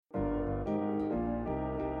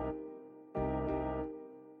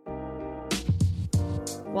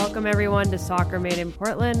Welcome everyone to Soccer Made in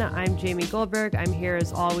Portland. I'm Jamie Goldberg. I'm here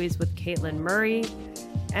as always with Caitlin Murray.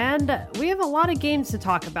 And we have a lot of games to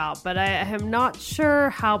talk about, but I am not sure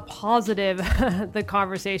how positive the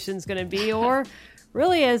conversation is going to be, or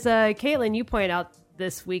really, as Caitlin, you point out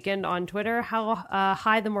this weekend on Twitter, how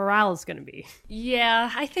high the morale is going to be.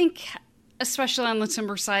 Yeah, I think, especially on the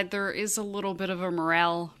Timber side, there is a little bit of a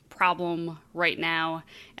morale problem right now.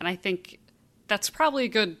 And I think that's probably a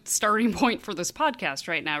good starting point for this podcast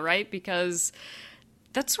right now, right? Because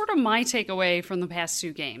that's sort of my takeaway from the past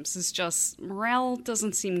two games, is just morale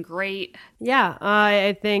doesn't seem great. Yeah,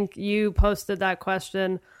 I think you posted that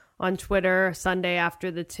question on Twitter Sunday after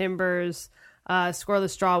the Timbers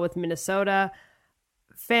scoreless draw with Minnesota.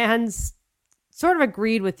 Fans sort of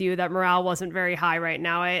agreed with you that morale wasn't very high right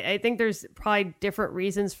now. I think there's probably different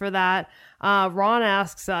reasons for that. Ron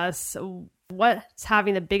asks us, what's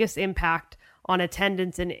having the biggest impact on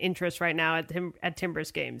attendance and interest right now at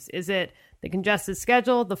Timbers games? Is it the congested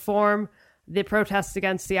schedule, the form, the protests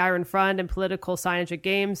against the Iron Front and political signage at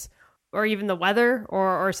games, or even the weather,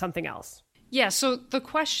 or something else? Yeah, so the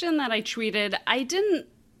question that I tweeted, I didn't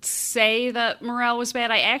say that morale was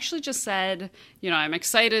bad. I actually just said, I'm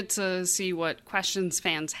excited to see what questions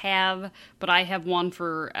fans have, but I have one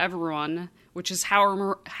for everyone, which is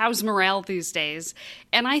how's morale these days?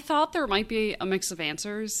 And I thought there might be a mix of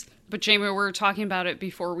answers, but Jamie, we were talking about it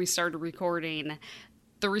before we started recording.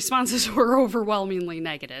 The responses were overwhelmingly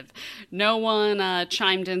negative. No one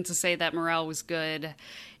chimed in to say that morale was good.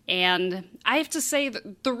 And I have to say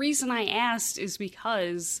that the reason I asked is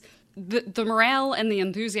because the morale and the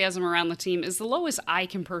enthusiasm around the team is the lowest I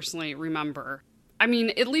can personally remember. I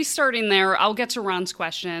mean, at least starting there, I'll get to Ron's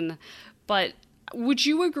question, but would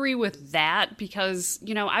you agree with that? Because,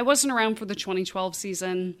 I wasn't around for the 2012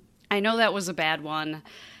 season. I know that was a bad one,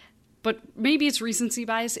 but maybe it's recency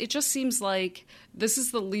bias. It just seems like this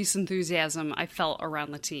is the least enthusiasm I felt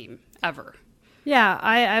around the team ever. Yeah,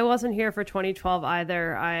 I wasn't here for 2012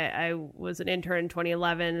 either. I was an intern in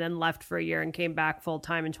 2011 and then left for a year and came back full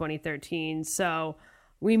time in 2013. So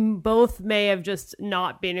we both may have just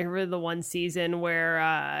not been here for the one season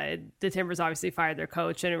where the Timbers obviously fired their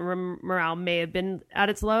coach and morale may have been at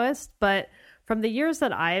its lowest. But from the years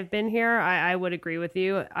that I have been here, I would agree with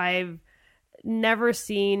you. I've never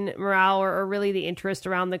seen morale or really the interest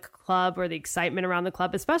around the club or the excitement around the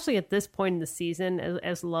club, especially at this point in the season,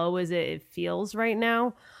 as low as it feels right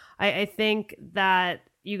now. I think that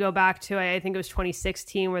you go back to, I think it was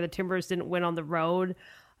 2016 where the Timbers didn't win on the road.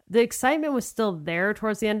 The excitement was still there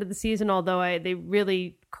towards the end of the season, although they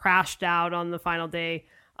really crashed out on the final day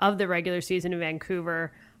of the regular season in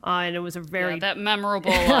Vancouver. And it was a very... that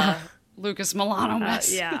memorable... Lucas Milano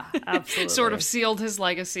miss. Yeah, absolutely. Sort of sealed his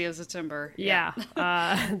legacy as a Timber. Yeah.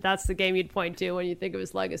 That's the game you'd point to when you think of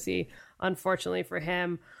his legacy, unfortunately for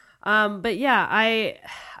him. But yeah,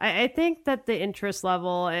 I think that the interest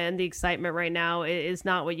level and the excitement right now is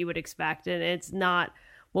not what you would expect. And it's not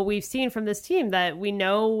what we've seen from this team that we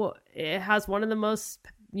know it has one of the most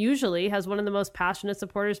passionate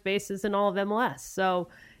supporters bases in all of MLS. So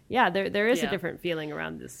yeah, there is a different feeling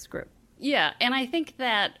around this group. Yeah. And I think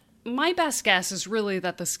that my best guess is really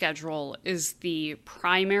that the schedule is the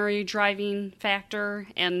primary driving factor.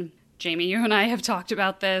 And Jamie, you and I have talked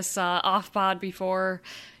about this off pod before.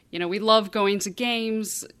 We love going to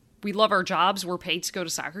games. We love our jobs. We're paid to go to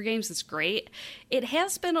soccer games. It's great. It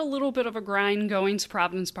has been a little bit of a grind going to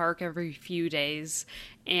Providence Park every few days.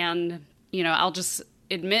 And, I'll just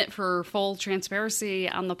admit for full transparency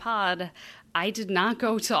on the pod, I did not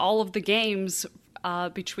go to all of the games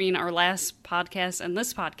between our last podcast and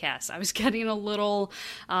this podcast. I was getting a little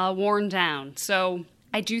worn down. So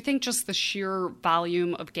I do think just the sheer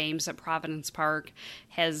volume of games at Providence Park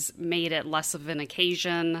has made it less of an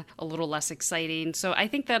occasion, a little less exciting. So I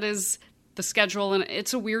think that is the schedule, and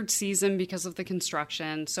it's a weird season because of the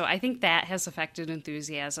construction. So I think that has affected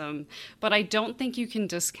enthusiasm. But I don't think you can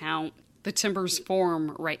discount the Timbers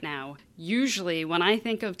form right now. Usually when I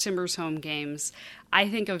think of Timbers home games, I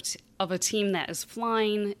think of a team that is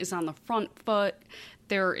flying, is on the front foot.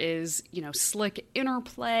 There is, slick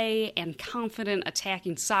interplay and confident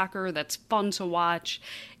attacking soccer that's fun to watch.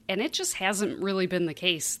 And it just hasn't really been the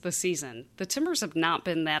case this season. The Timbers have not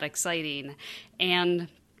been that exciting. And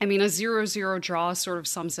a 0-0 draw sort of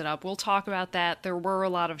sums it up. We'll talk about that. There were a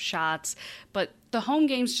lot of shots, but the home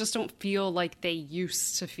games just don't feel like they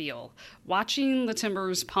used to feel. Watching the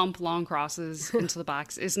Timbers pump long crosses into the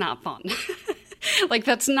box is not fun.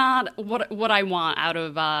 That's not what I want out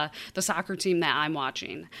of the soccer team that I'm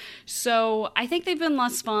watching. So I think they've been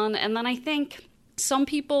less fun. And then I think some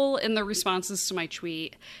people in the responses to my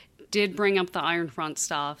tweet did bring up the Iron Front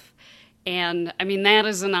stuff. And I mean, that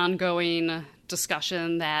is an ongoing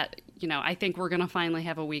discussion that, I think we're going to finally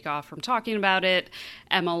have a week off from talking about it.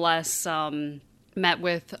 MLS met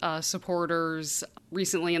with supporters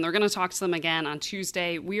recently, and they're going to talk to them again on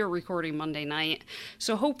Tuesday. We are recording Monday night,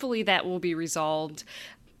 so hopefully that will be resolved.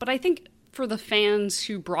 But I think for the fans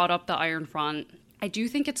who brought up the Iron Front, I do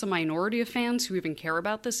think it's a minority of fans who even care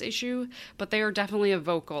about this issue, but they are definitely a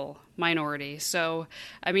vocal minority. So,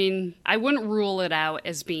 I mean, I wouldn't rule it out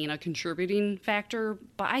as being a contributing factor,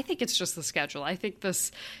 but I think it's just the schedule. I think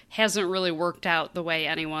this hasn't really worked out the way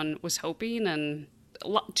anyone was hoping, and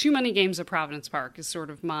too many games at Providence Park is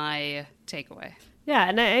sort of my takeaway. Yeah,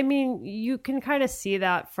 and I mean, you can kind of see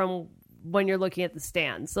that from when you're looking at the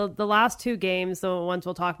stands. So the last two games, the ones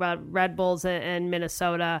we'll talk about, Red Bulls and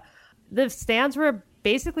Minnesota, the stands were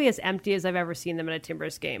basically as empty as I've ever seen them in a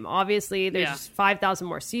Timbers game. Obviously, there's 5,000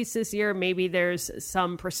 more seats this year. Maybe there's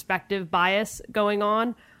some perspective bias going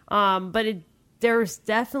on, but there's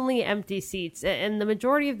definitely empty seats. And the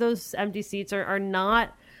majority of those empty seats are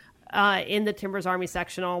not in the Timbers Army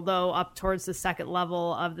section, although up towards the second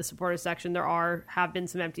level of the supporters section, there have been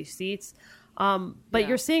some empty seats. But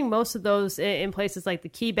you're seeing most of those in places like the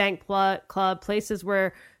KeyBank Club, places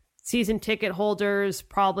where season ticket holders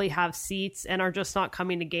probably have seats and are just not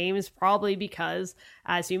coming to games, probably because,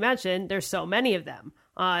 as you mentioned, there's so many of them.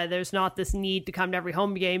 There's not this need to come to every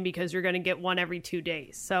home game because you're going to get one every 2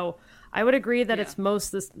 days. So I would agree that it's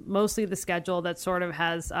mostly the schedule that sort of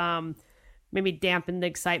has maybe dampened the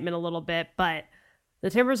excitement a little bit. But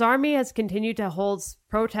the Timbers Army has continued to hold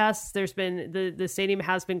protests. There's been the stadium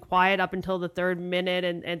has been quiet up until the third minute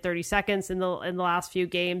and 30 seconds in the last few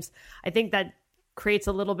games. I think that creates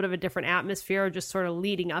a little bit of a different atmosphere just sort of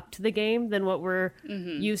leading up to the game than what we're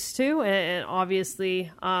used to. And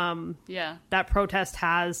obviously, that protest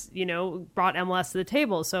has, brought MLS to the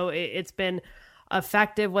table. So it's been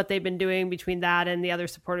effective what they've been doing between that and the other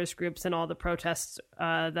supporters groups and all the protests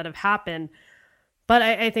that have happened. But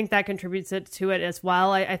I think that contributes to it as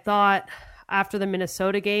well. I thought after the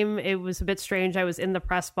Minnesota game, it was a bit strange. I was in the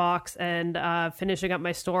press box and finishing up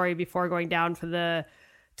my story before going down to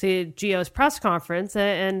Gio's press conference.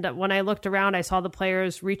 And when I looked around, I saw the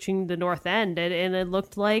players reaching the north end, and it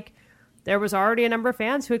looked like there was already a number of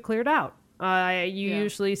fans who had cleared out.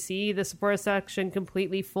 Usually see the supporters section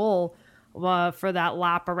completely full for that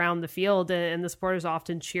lap around the field, and the supporters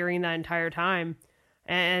often cheering that entire time.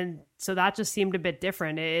 And so that just seemed a bit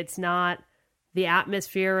different. It's not the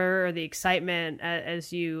atmosphere or the excitement,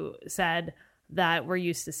 as you said, that we're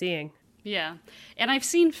used to seeing. Yeah. And I've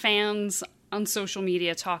seen fans on social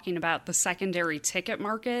media talking about the secondary ticket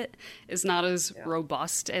market is not as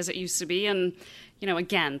robust as it used to be. And,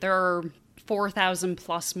 again, there are 4,000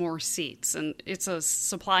 plus more seats, and it's a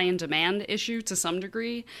supply and demand issue to some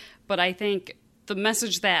degree. But I think the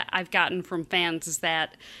message that I've gotten from fans is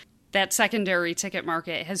that secondary ticket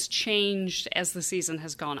market has changed as the season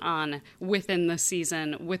has gone on within the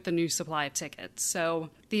season with the new supply of tickets. So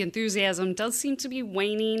the enthusiasm does seem to be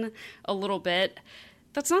waning a little bit.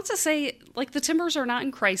 That's not to say, the Timbers are not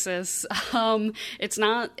in crisis. It's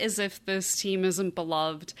not as if this team isn't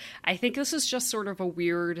beloved. I think this is just sort of a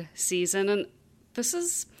weird season. And this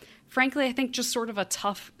is, frankly, I think just sort of a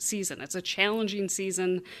tough season. It's a challenging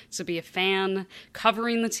season to be a fan.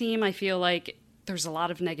 Covering the team, I feel like there's a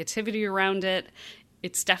lot of negativity around it.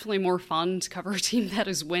 It's definitely more fun to cover a team that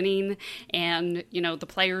is winning, and, the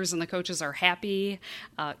players and the coaches are happy.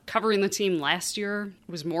 Covering the team last year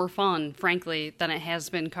was more fun, frankly, than it has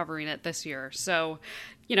been covering it this year. So,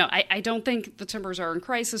 I don't think the Timbers are in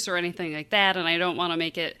crisis or anything like that, and I don't want to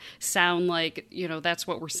make it sound like, that's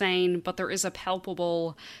what we're saying, but there is a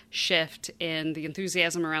palpable shift in the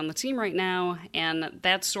enthusiasm around the team right now, and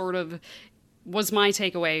that sort of was my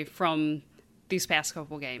takeaway from these past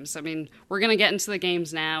couple games. I mean, we're going to get into the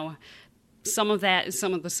games now. Some of that is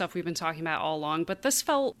some of the stuff we've been talking about all along, but this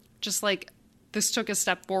felt just like this took a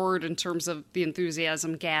step forward in terms of the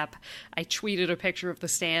enthusiasm gap. I tweeted a picture of the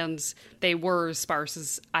stands. They were as sparse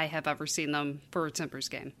as I have ever seen them for a Timbers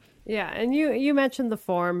game. Yeah, and you mentioned the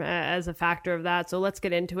form as a factor of that, so let's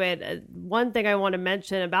get into it. One thing I want to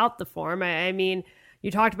mention about the form, I mean,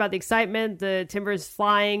 you talked about the excitement, the Timbers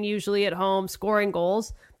flying usually at home, scoring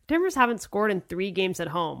goals. Timbers haven't scored in 3 games at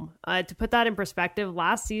home. To put that in perspective,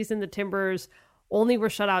 last season, the Timbers only were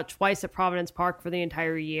shut out twice at Providence Park for the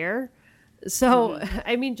entire year. So,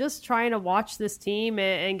 I mean, just trying to watch this team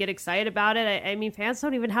and get excited about it. I mean, fans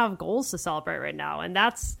don't even have goals to celebrate right now. And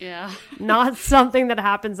that's not something that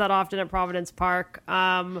happens that often at Providence Park.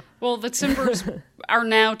 Well, the Timbers are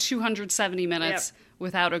now 270 minutes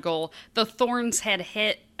without a goal. The Thorns had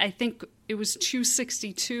hit I think it was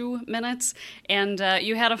 262 minutes. And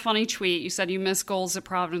you had a funny tweet. You said you miss goals at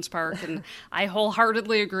Providence Park. And I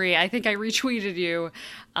wholeheartedly agree. I think I retweeted you.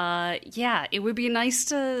 Yeah, it would be nice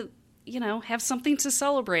to, have something to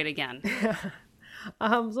celebrate again.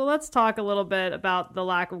 So let's talk a little bit about the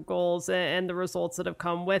lack of goals and the results that have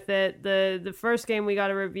come with it. The first game we got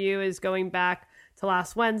to review is going back to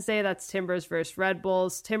last Wednesday. That's Timbers versus Red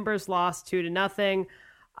Bulls. Timbers lost 2-0.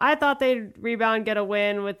 I thought they'd rebound, get a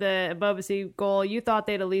win with the Bobasi goal. You thought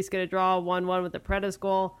they'd at least get a draw, 1-1 with the Paredes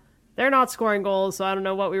goal. They're not scoring goals, so I don't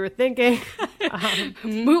know what we were thinking.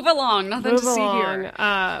 Move along. Nothing to see here.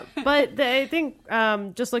 But I think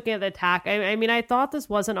just looking at the attack, I mean, I thought this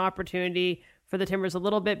was an opportunity for the Timbers a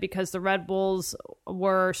little bit because the Red Bulls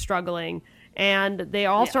were struggling. And they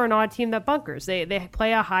also are not a team that bunkers. They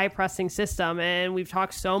play a high pressing system. And we've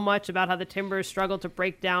talked so much about how the Timbers struggle to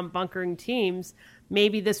break down bunkering teams.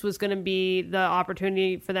 Maybe this was going to be the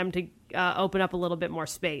opportunity for them to open up a little bit more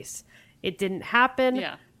space. It didn't happen.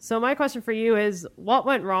 Yeah. So my question for you is, what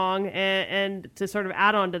went wrong? And to sort of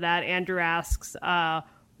add on to that, Andrew asks,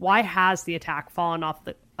 why has the attack fallen off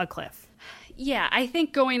a cliff? Yeah, I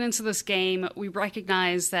think going into this game, we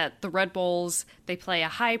recognize that the Red Bulls, they play a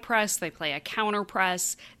high press, they play a counter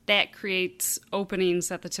press. That creates openings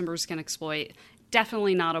that the Timbers can exploit.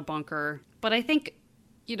 Definitely not a bunker. But I think,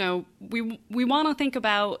 we want to think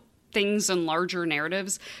about things in larger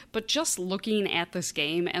narratives, but just looking at this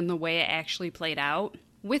game and the way it actually played out,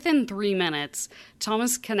 within 3 minutes,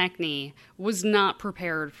 Thomas Konechny was not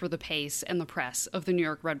prepared for the pace and the press of the New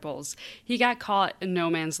York Red Bulls. He got caught in no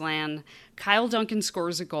man's land. Kyle Duncan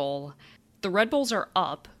scores a goal. The Red Bulls are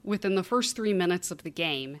up within the first 3 minutes of the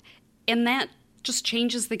game, and that just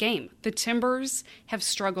changes the game. The Timbers have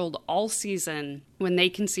struggled all season when they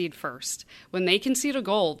concede first. When they concede a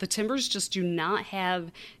goal, the Timbers just do not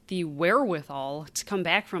have the wherewithal to come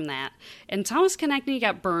back from that. And Thomas Konechny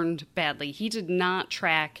got burned badly. He did not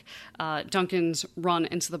track Duncan's run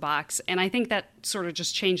into the box, and I think that sort of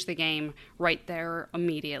just changed the game right there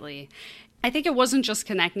immediately. I think it wasn't just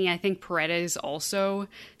Konechny. I think Paredes also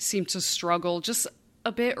seemed to struggle just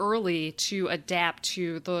a bit early to adapt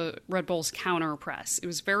to the Red Bulls counter press. It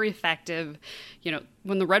was very effective.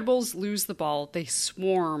 When the Red Bulls lose the ball, they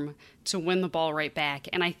swarm to win the ball right back.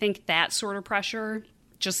 And I think that sort of pressure,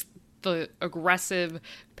 just the aggressive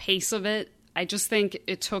pace of it, I just think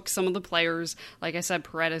it took some of the players, like I said,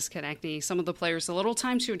 Paredes, Konechny, some of the players a little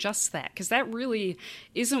time to adjust to that, because that really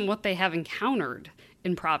isn't what they have encountered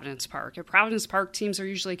in Providence Park. At Providence Park, teams are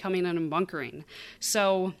usually coming in and bunkering.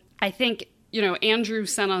 So I think Andrew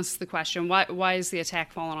sent us the question, why is the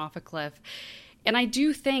attack falling off a cliff? And I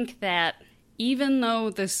do think that even though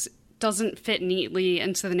this doesn't fit neatly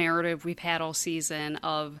into the narrative we've had all season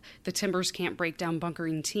of the Timbers can't break down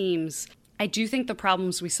bunkering teams, I do think the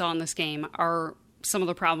problems we saw in this game are some of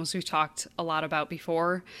the problems we've talked a lot about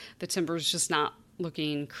before. The Timbers just not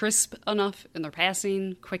looking crisp enough in their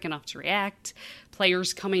passing, quick enough to react.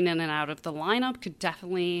 Players coming in and out of the lineup could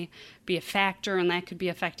definitely be a factor, and that could be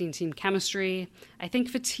affecting team chemistry. I think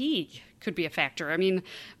fatigue could be a factor. I mean,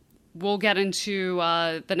 we'll get into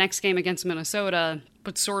the next game against Minnesota,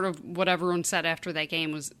 but sort of what everyone said after that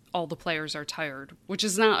game was all the players are tired, which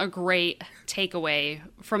is not a great takeaway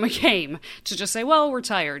from a game to just say, well, we're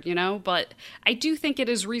tired, But I do think it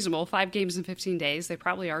is reasonable. 5 games in 15 days, they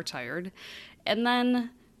probably are tired. And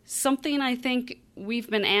then something I think we've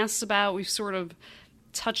been asked about, we've sort of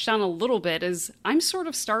touched on a little bit, is I'm sort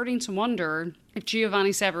of starting to wonder if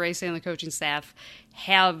Giovanni Savarese and the coaching staff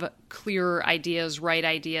have clear ideas, right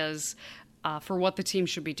ideas for what the team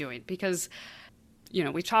should be doing. Because,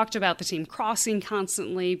 we talked about the team crossing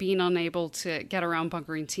constantly, being unable to get around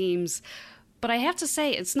bunkering teams. But I have to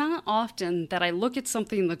say, it's not often that I look at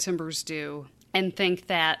something the Timbers do and think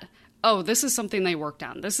that, oh, this is something they worked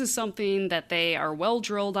on. This is something that they are well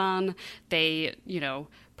drilled on. They,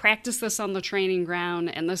 practice this on the training ground,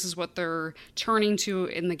 and this is what they're turning to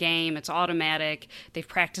in the game. It's automatic. They've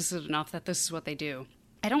practiced it enough that this is what they do.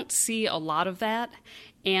 I don't see a lot of that.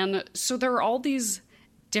 And so there are all these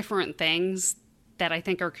different things that I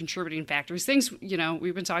think are contributing factors. Things,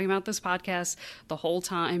 we've been talking about this podcast the whole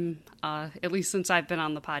time, at least since I've been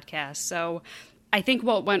on the podcast. So I think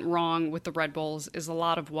what went wrong with the Red Bulls is a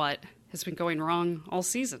lot of what has been going wrong all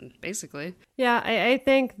season, basically. Yeah, I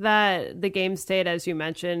think that the game state, as you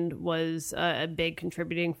mentioned, was a big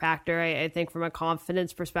contributing factor. I think from a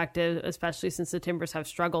confidence perspective, especially since the Timbers have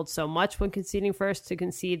struggled so much when conceding first, to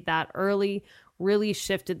concede that early really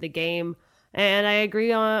shifted the game. And I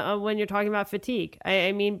agree on when you're talking about fatigue.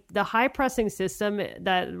 I mean, the high pressing system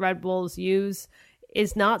that Red Bulls use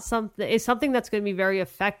is something that's going to be very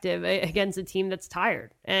effective against a team that's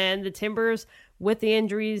tired. And the Timbers, with the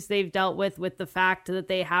injuries they've dealt with the fact that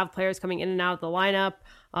they have players coming in and out of the lineup,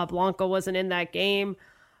 Blanco wasn't in that game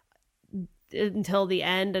until the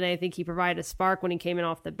end, and I think he provided a spark when he came in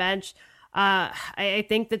off the bench. I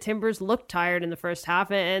think the Timbers looked tired in the first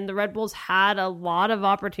half, and the Red Bulls had a lot of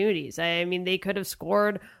opportunities. I mean, they could have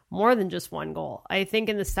scored more than just one goal. I think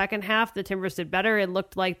in the second half, the Timbers did better. It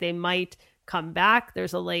looked like they might come back.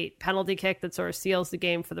 There's a late penalty kick that sort of seals the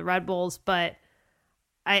game for the Red Bulls, but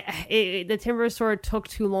the Timbers sort of took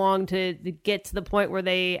too long to get to the point where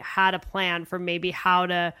they had a plan for maybe how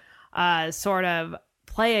to sort of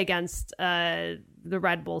play against the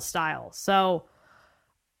Red Bull style. So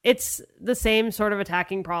it's the same sort of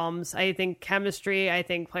attacking problems. I think chemistry, I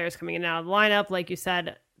think players coming in and out of the lineup, like you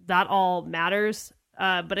said, that all matters.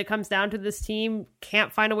 But it comes down to this team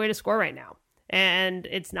can't find a way to score right now. And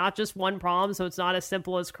it's not just one problem, so it's not as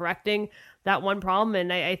simple as correcting that one problem.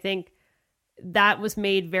 And I think that was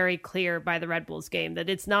made very clear by the Red Bulls game, that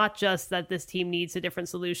it's not just that this team needs a different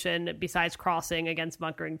solution besides crossing against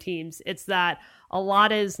bunkering teams. It's that a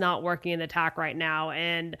lot is not working in attack right now,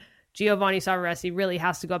 and Giovanni Savarese really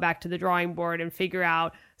has to go back to the drawing board and figure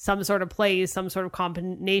out some sort of plays, some sort of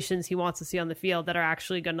combinations he wants to see on the field that are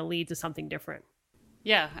actually going to lead to something different.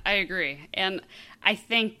 Yeah, I agree. And I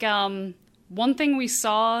think one thing we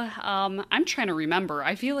saw, I'm trying to remember,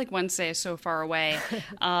 I feel like Wednesday is so far away.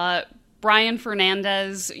 Brian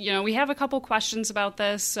Fernandez, we have a couple questions about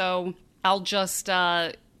this, so I'll just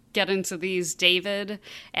get into these. David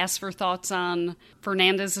asked for thoughts on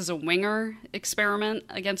Fernandez as a winger experiment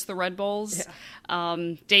against the Red Bulls. Yeah.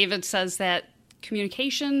 David says that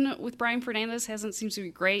communication with Brian Fernandez hasn't seemed to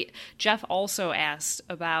be great. Jeff also asked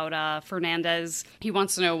about Fernandez. He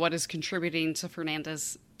wants to know what is contributing to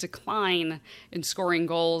Fernandez's decline in scoring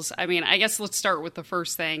goals. I mean, I guess let's start with the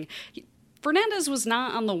first thing. Fernandez was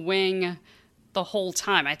not on the wing the whole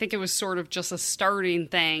time. I think it was sort of just a starting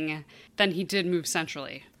thing. Then he did move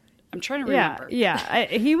centrally. I'm trying to remember. Yeah.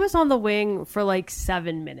 He was on the wing for like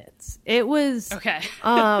 7 minutes. It was okay.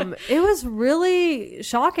 It was really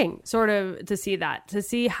shocking, sort of, to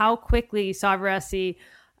see how quickly Savarese,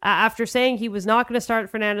 after saying he was not going to start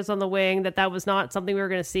Fernandez on the wing, that was not something we were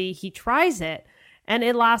going to see. He tries it, and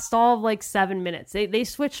it lasts all of like 7 minutes. They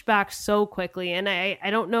switched back so quickly, and I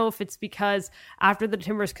don't know if it's because after the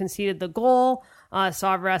Timbers conceded the goal,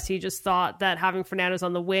 Savarese just thought that having Fernandez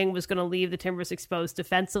on the wing was going to leave the Timbers exposed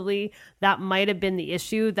defensively. That might have been the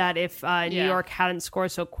issue, that if New York hadn't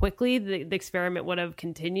scored so quickly, the experiment would have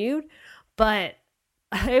continued. But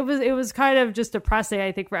it was kind of just depressing,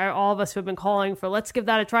 I think, for all of us who have been calling for let's give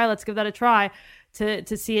that a try,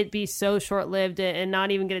 to see it be so short-lived and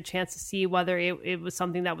not even get a chance to see whether it was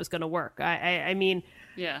something that was going to work. I mean,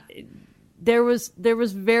 yeah. There was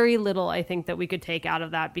very little, I think, that we could take out of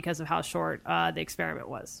that because of how short the experiment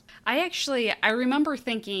was. I remember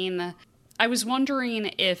thinking, I was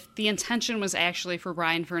wondering if the intention was actually for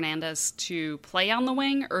Brian Fernandez to play on the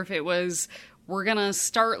wing, or if it was, we're going to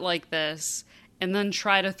start like this and then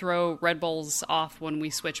try to throw Red Bulls off when we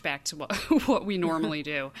switch back to what we normally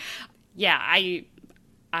do. Yeah,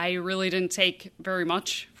 I really didn't take very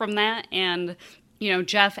much from that. And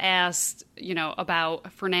Jeff asked,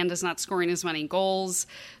 about Fernandez not scoring as many goals.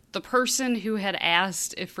 The person who had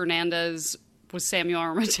asked if Fernandez was Samuel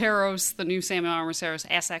Armenteros, the new Samuel Armenteros,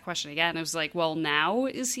 asked that question again. It was like, well, now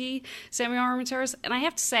is he Samuel Armenteros? And I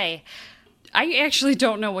have to say, I actually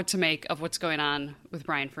don't know what to make of what's going on with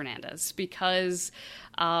Brian Fernandez, because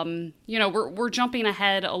we're jumping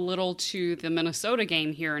ahead a little to the Minnesota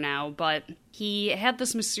game here now, but he had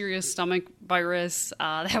this mysterious stomach virus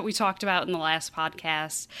that we talked about in the last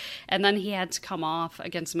podcast, and then he had to come off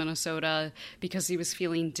against Minnesota because he was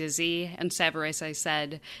feeling dizzy, and Savarese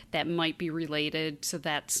said that might be related to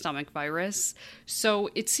that stomach virus. So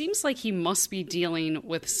it seems like he must be dealing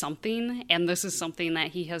with something, and this is something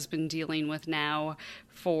that he has been dealing with now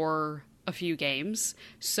for a few games.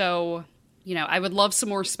 So I would love some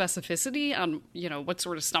more specificity on, what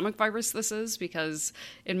sort of stomach virus this is, because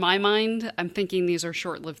in my mind, I'm thinking these are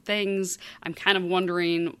short-lived things. I'm kind of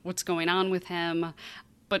wondering what's going on with him.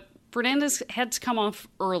 But Fernandez had to come off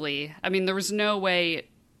early. I mean, there was no way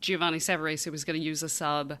Giovanni Savarese was going to use a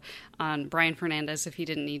sub on Brian Fernandez if he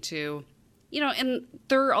didn't need to. And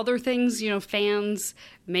there are other things, fans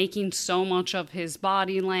making so much of his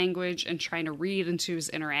body language and trying to read into his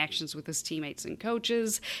interactions with his teammates and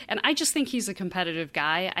coaches. And I just think he's a competitive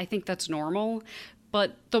guy. I think that's normal.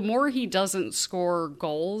 But the more he doesn't score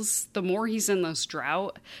goals, the more he's in this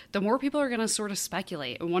drought, the more people are going to sort of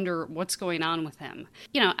speculate and wonder what's going on with him.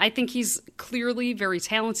 I think he's clearly very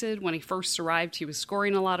talented. When he first arrived, he was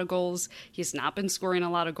scoring a lot of goals. He's not been scoring a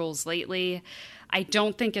lot of goals lately. I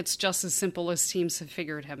don't think it's just as simple as teams have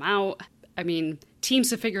figured him out. I mean,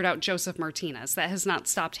 teams have figured out Joseph Martinez. That has not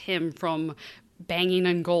stopped him from banging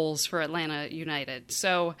in goals for Atlanta United.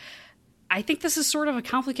 So I think this is sort of a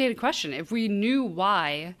complicated question. If we knew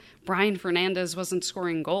why Brian Fernandez wasn't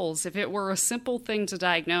scoring goals, if it were a simple thing to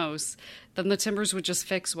diagnose, then the Timbers would just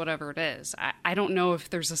fix whatever it is. I don't know if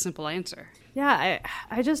there's a simple answer. Yeah,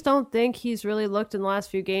 I just don't think he's really looked in the last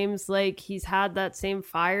few games like he's had that same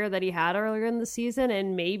fire that he had earlier in the season.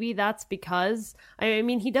 And maybe that's because, I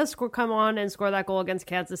mean, he does come on and score that goal against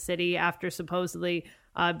Kansas City after supposedly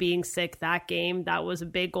being sick that game. That was a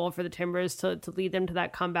big goal for the Timbers to lead them to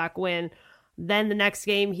that comeback win. Then the next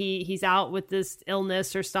game, he's out with this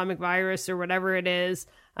illness or stomach virus or whatever it is.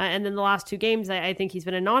 And then the last two games, I think he's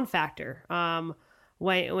been a non-factor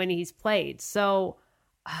when he's played. So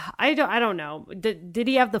I don't know. Did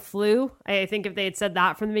he have the flu? I think if they had said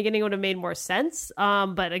that from the beginning, it would have made more sense.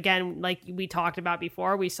 But again, like we talked about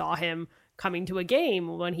before, we saw him coming to a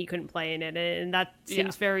game when he couldn't play in it. And that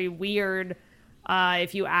seems very weird.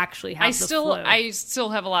 If you actually have the flu. I still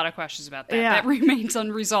have a lot of questions about that. Yeah. That remains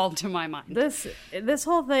unresolved to my mind. This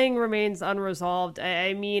whole thing remains unresolved.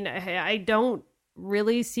 I mean, I don't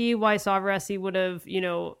really see why Savarese would have,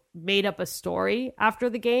 made up a story after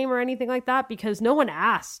the game or anything like that, because no one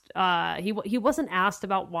asked. He wasn't asked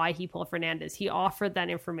about why he pulled Fernandez. He offered that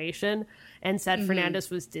information and said Fernandez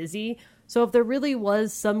was dizzy. So if there really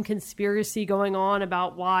was some conspiracy going on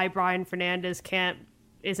about why Brian Fernandez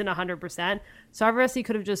isn't 100%, Savarese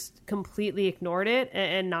could have just completely ignored it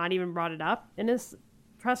and not even brought it up in his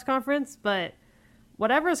press conference. But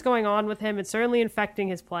whatever is going on with him, it's certainly infecting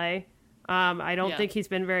his play. I don't think he's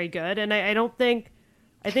been very good. And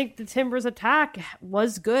I think the Timbers attack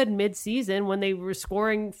was good mid-season when they were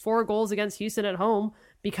scoring 4 goals against Houston at home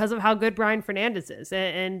because of how good Brian Fernandez is.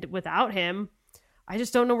 And without him, I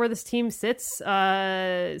just don't know where this team sits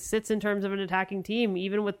in terms of an attacking team,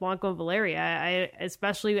 even with Blanco and Valeria,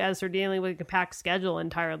 especially as they're dealing with a packed schedule and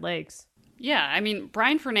tired legs. Yeah, I mean,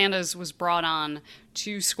 Brian Fernandez was brought on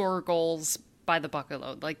to score goals by the bucket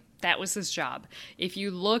load. Like, that was his job. If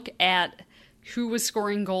you look at who was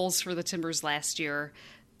scoring goals for the Timbers last year,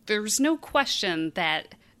 there's no question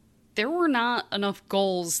that there were not enough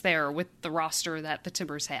goals there with the roster that the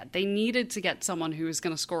Timbers had. They needed to get someone who is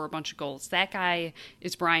going to score a bunch of goals. That guy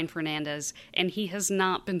is Brian Fernandez, and he has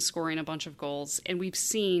not been scoring a bunch of goals, and we've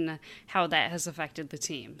seen how that has affected the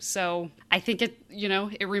team. So I think it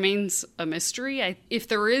remains a mystery. If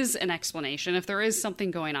there is an explanation, if there is something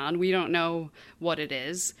going on, we don't know what it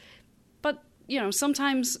is. But,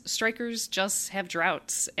 sometimes strikers just have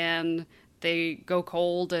droughts, and they go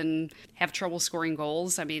cold and have trouble scoring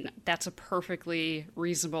goals. I mean, that's a perfectly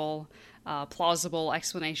reasonable, plausible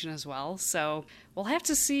explanation as well. So we'll have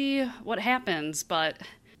to see what happens, but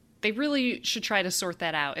they really should try to sort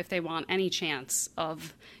that out if they want any chance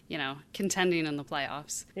of, contending in the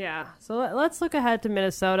playoffs. Yeah. So let's look ahead to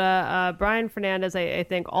Minnesota. Brian Fernandez, I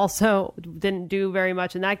think, also didn't do very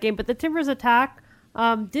much in that game, but the Timbers attack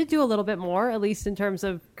did do a little bit more, at least in terms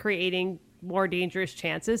of creating more dangerous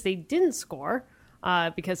chances. They didn't score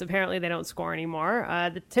because apparently they don't score anymore.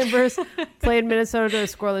 The Timbers played Minnesota to a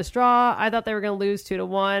scoreless draw. I thought they were going to lose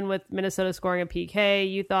 2-1 with Minnesota scoring a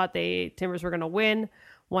PK. You thought Timbers were going to win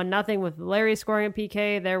 1-0 with Larry scoring a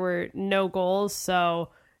PK. There were no goals, so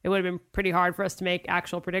it would have been pretty hard for us to make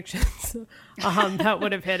actual predictions that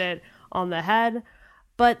would have hit it on the head.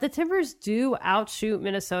 But the Timbers do outshoot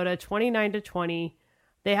Minnesota 29-20.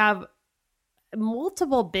 They have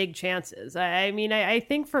multiple big chances. I mean, I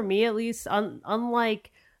think for me at least,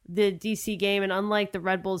 unlike the DC game and unlike the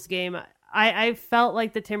Red Bulls game, I felt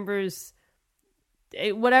like the Timbers,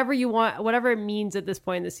 whatever it means at this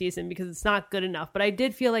point in the season, because it's not good enough, but I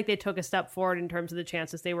did feel like they took a step forward in terms of the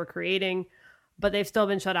chances they were creating, but they've still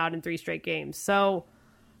been shut out in 3 straight games. So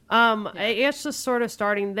it's just sort of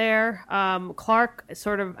starting there. Clark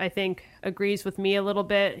sort of, I think, agrees with me a little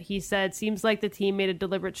bit. He said, seems like the team made a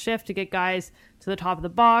deliberate shift to get guys to the top of the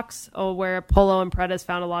box, where Polo and Paredes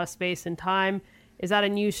found a lot of space and time. Is that a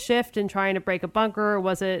new shift in trying to break a bunker, or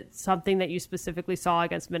was it something that you specifically saw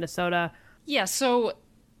against Minnesota? Yeah, so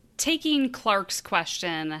taking Clark's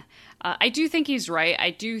question, I do think he's right. I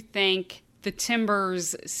do think the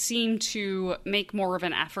Timbers seem to make more of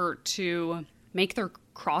an effort to make their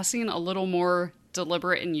crossing a little more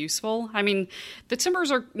deliberate and useful. I mean, the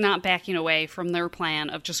Timbers are not backing away from their plan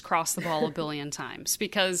of just cross the ball a billion times,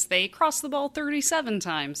 because they crossed the ball 37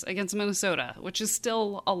 times against Minnesota, which is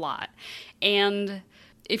still a lot. And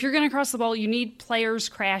if you're going to cross the ball, you need players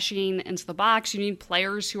crashing into the box. You need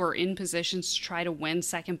players who are in positions to try to win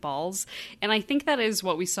second balls. And I think that is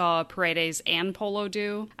what we saw Paredes and Polo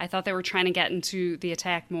do. I thought they were trying to get into the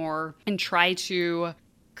attack more and try to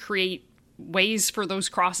create ways for those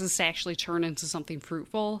crosses to actually turn into something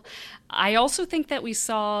fruitful. I also think that we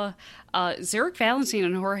saw Zarek Valentin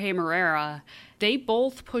and Jorge Morera. They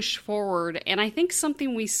both pushed forward, and I think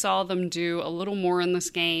something we saw them do a little more in this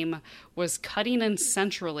game was cutting in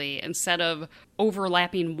centrally instead of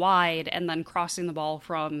overlapping wide and then crossing the ball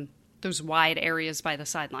from those wide areas by the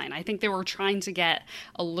sideline. I think they were trying to get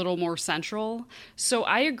a little more central. So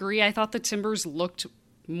I agree. I thought the Timbers looked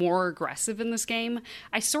more aggressive in this game.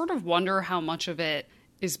 I sort of wonder how much of it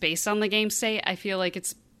is based on the game state. I feel like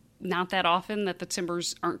it's not that often that the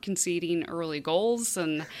Timbers aren't conceding early goals,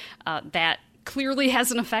 and that clearly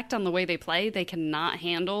has an effect on the way they play. They cannot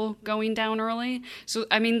handle going down early. So,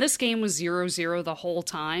 I mean, this game was 0-0 the whole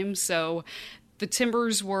time, so the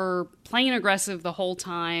Timbers were playing aggressive the whole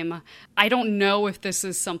time. I don't know if this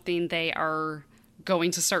is something they are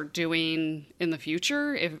going to start doing in the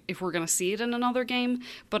future, if we're going to see it in another game.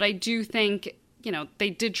 But I do think, you know,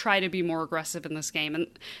 they did try to be more aggressive in this game, and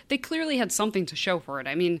they clearly had something to show for it.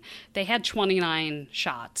 I mean, they had 29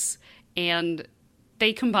 shots, and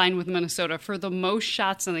they combined with Minnesota for the most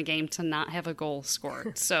shots in the game to not have a goal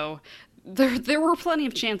scored. So there were plenty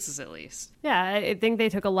of chances, at least. Yeah, I think they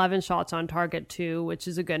took 11 shots on target too, which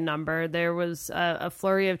is a good number. There was a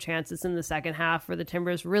flurry of chances in the second half where the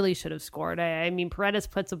Timbers really should have scored. I mean, Paredes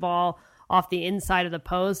puts a ball off the inside of the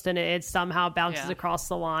post and it somehow bounces across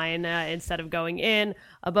the line instead of going in.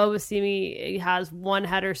 Abobasimi has one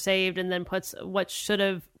header saved and then puts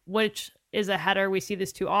which is a header. We see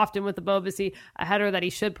this too often with Abobasi, a header that he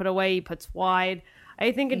should put away, he puts wide.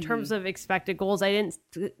 I think in terms of expected goals, I didn't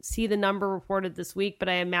see the number reported this week, but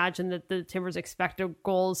I imagine that the Timbers' expected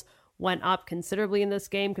goals went up considerably in this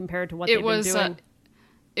game compared to what they've been doing.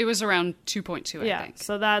 It was around 2.2, I think.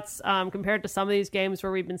 So that's compared to some of these games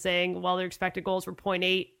where we've been saying, well, their expected goals were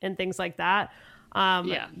 0.8 and things like that.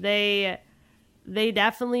 They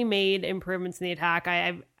definitely made improvements in the attack.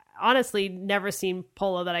 I've honestly never seen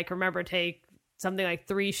Polo that I can remember take something like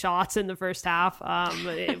 3 shots in the first half.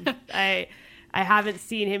 I haven't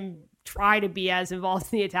seen him try to be as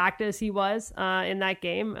involved in the attack as he was in that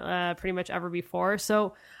game pretty much ever before.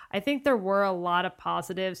 So I think there were a lot of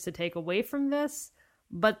positives to take away from this.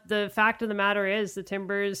 But the fact of the matter is the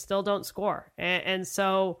Timbers still don't score. And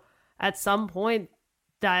so at some point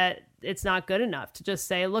that it's not good enough to just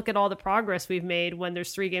say, look at all the progress we've made when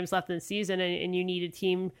there's 3 games left in the season and you need a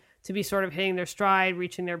team to be sort of hitting their stride,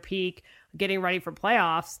 reaching their peak, getting ready for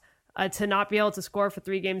playoffs. To not be able to score for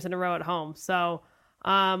 3 games in a row at home. So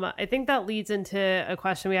I think that leads into a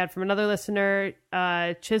question we had from another listener.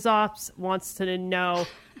 Chizops wants to know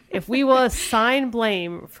if we will assign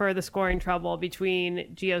blame for the scoring trouble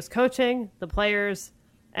between Gio's coaching, the players,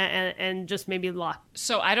 and just maybe luck.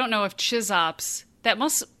 So I don't know if Chizops, that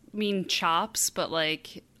must mean chops, but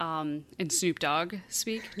like in Snoop Dogg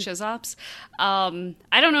speak, Chizops.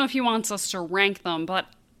 I don't know if he wants us to rank them, but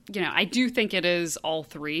you know, I do think it is all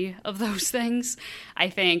 3 of those things. I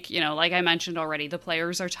think, you know, like I mentioned already, the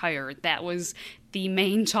players are tired. That was the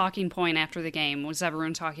main talking point after the game, was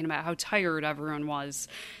everyone talking about how tired everyone was.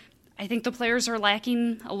 I think the players are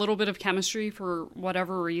lacking a little bit of chemistry for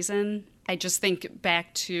whatever reason. I just think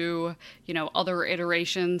back to, you know, other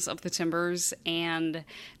iterations of the Timbers, and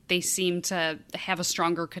they seem to have a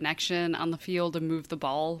stronger connection on the field and move the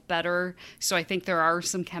ball better. So I think there are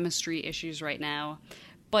some chemistry issues right now.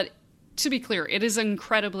 But to be clear, it is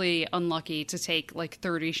incredibly unlucky to take like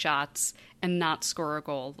 30 shots and not score a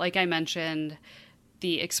goal. Like I mentioned,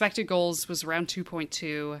 the expected goals was around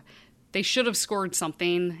 2.2. They should have scored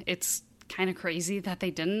something. It's kind of crazy that they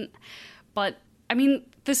didn't. But, I mean,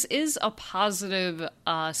 this is a positive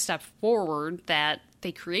step forward that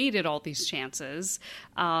they created all these chances.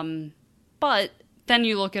 But then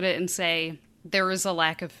you look at it and say, there is a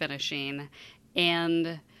lack of finishing.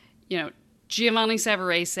 And, you know, Giovanni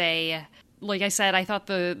Savarese, like I said, I thought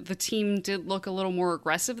the team did look a little more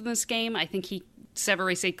aggressive in this game. I think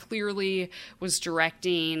Savarese clearly was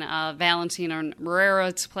directing Valentin and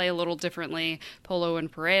Morera to play a little differently. Polo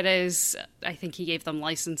and Paredes, I think he gave them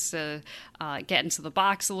license to get into the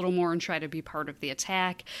box a little more and try to be part of the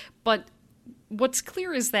attack. But what's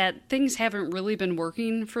clear is that things haven't really been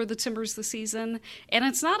working for the Timbers this season. And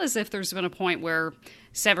it's not as if there's been a point where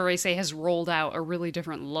Savarese has rolled out a really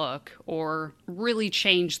different look or really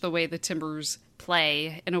changed the way the Timbers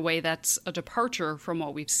play in a way that's a departure from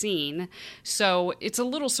what we've seen. So it's a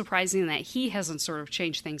little surprising that he hasn't sort of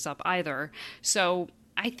changed things up either. So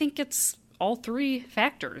I think it's all three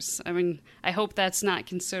factors. I mean, I hope that's not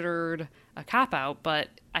considered a cop-out, but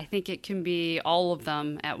I think it can be all of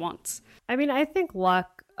them at once. I mean, I think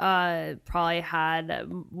luck probably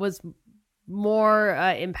was more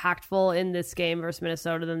impactful in this game versus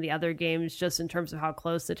Minnesota than the other games, just in terms of how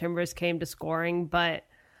close the Timbers came to scoring. But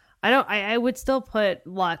I would still put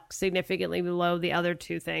luck significantly below the other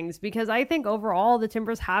two things, because I think overall the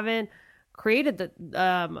Timbers haven't created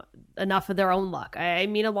enough of their own luck. I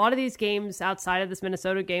mean, a lot of these games outside of this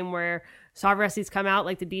Minnesota game where Savaresi's come out,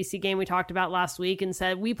 like the DC game we talked about last week, and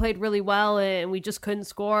said we played really well and we just couldn't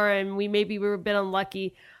score and we were a bit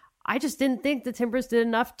unlucky. I just didn't think the Timbers did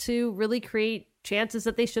enough to really create chances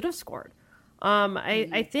that they should have scored.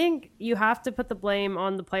 I think you have to put the blame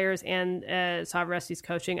on the players and Savaresi's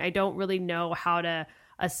coaching. I don't really know how to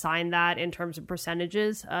assign that in terms of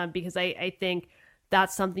percentages, because I think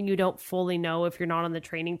that's something you don't fully know if you're not on the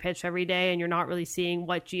training pitch every day and you're not really seeing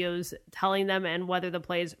what Gio's telling them and whether the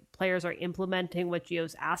players are implementing what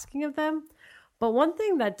Gio's asking of them. But one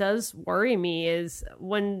thing that does worry me is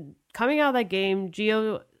when coming out of that game,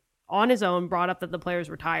 Gio on his own brought up that the players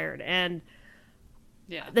were tired. And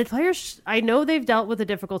the players, I know they've dealt with a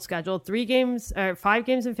difficult schedule, 5 games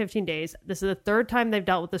in 15 days. This is the third time they've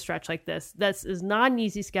dealt with a stretch like this. This is not an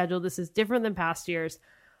easy schedule. This is different than past years.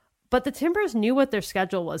 But the Timbers knew what their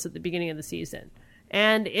schedule was at the beginning of the season.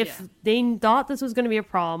 And if they thought this was going to be a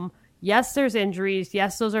problem, yes, there's injuries.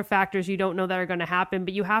 Yes, those are factors you don't know that are going to happen,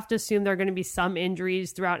 but you have to assume there are going to be some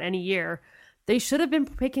injuries throughout any year. They should have been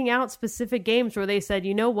picking out specific games where they said,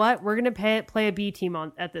 you know what, we're going to play a B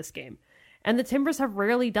team at this game. And the Timbers have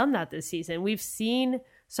rarely done that this season. We've seen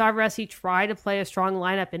Savarese try to play a strong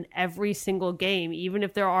lineup in every single game, even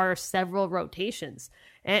if there are several rotations.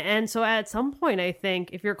 And so at some point, I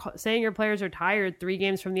think if you're saying your players are tired 3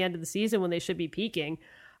 games from the end of the season when they should be peaking,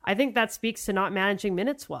 I think that speaks to not managing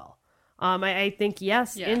minutes well. I think,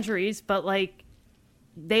 injuries, but like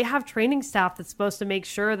they have training staff that's supposed to make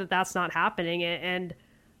sure that that's not happening. And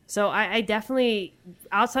so I definitely,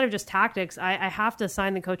 outside of just tactics, I have to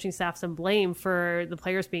assign the coaching staff some blame for the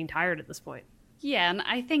players being tired at this point. Yeah, and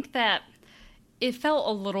I think that it felt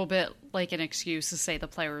a little bit like an excuse to say the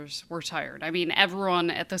players were tired. I mean, everyone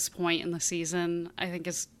at this point in the season, I think,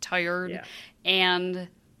 is tired. Yeah. And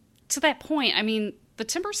to that point, I mean, the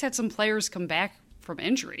Timbers had some players come back from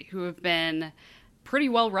injury who have been pretty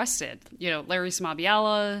well rested. You know, Larry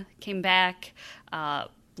Smabiala came back,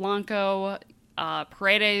 Blanco,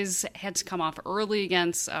 Paredes had to come off early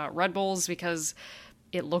against Red Bulls because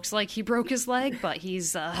it looks like he broke his leg, but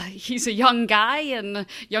he's a young guy and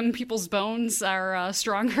young people's bones are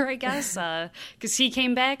stronger, I guess, because he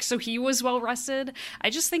came back, so he was well rested. I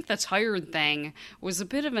just think the tired thing was a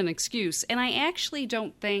bit of an excuse, and I actually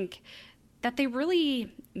don't think that they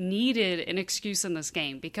really needed an excuse in this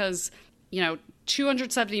game because,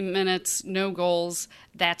 270 minutes, no goals,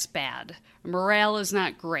 that's bad. Morale is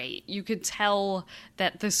not great. You could tell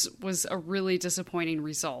that this was a really disappointing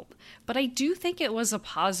result. But I do think it was a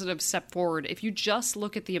positive step forward if you just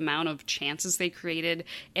look at the amount of chances they created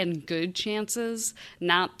and good chances,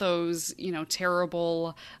 not those,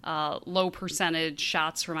 terrible low percentage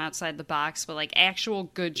shots from outside the box, but like actual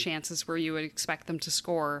good chances where you would expect them to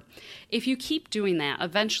score. If you keep doing that,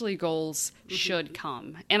 eventually goals should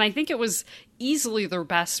come. And I think it was easily their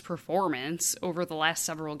best performance over the last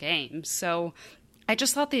several games. So I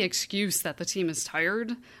just thought the excuse that the team is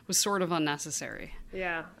tired was sort of unnecessary.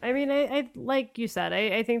 Yeah. I mean, I like you said,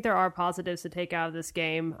 I think there are positives to take out of this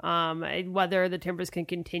game. Whether the Timbers can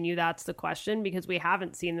continue, that's the question, because we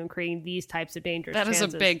haven't seen them creating these types of dangerous chances. That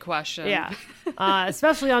is a big question. Yeah.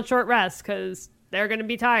 Especially on short rest, because they're going to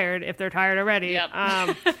be tired if they're tired already.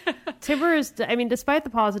 Yep. Timbers, I mean, despite the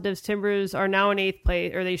positives, Timbers are now in 8th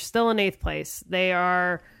place, or they're still in 8th place. They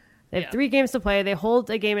have 3 games to play. They hold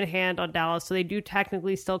a game in hand on Dallas, so they do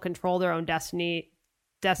technically still control their own destiny.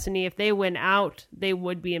 If they win out, they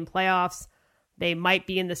would be in playoffs. They might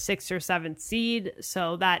be in the 6th or 7th seed,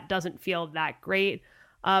 so that doesn't feel that great.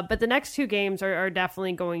 But the next 2 games are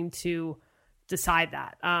definitely going to decide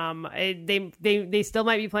that. They still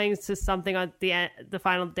might be playing to something on the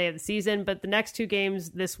final day of the season, but the next 2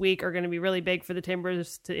 games this week are going to be really big for the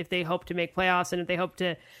Timbers if they hope to make playoffs and if they hope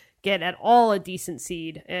to get at all a decent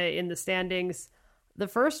seed in the standings. The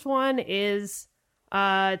first one is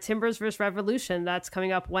Timbers versus Revolution. That's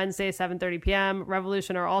coming up Wednesday, 7:30 p.m.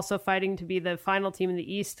 Revolution are also fighting to be the final team in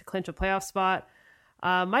the East to clinch a playoff spot.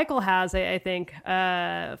 Michael has, I think,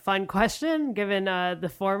 a fun question given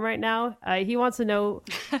the form right now. He wants to know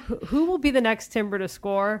who will be the next Timber to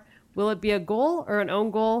score. Will it be a goal or an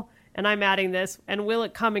own goal? And I'm adding this. And will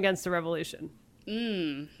it come against the Revolution?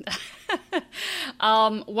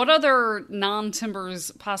 What other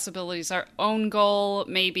non-Timbers possibilities are own goal,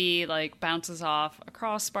 maybe like bounces off a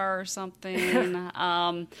crossbar or something?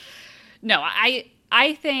 No,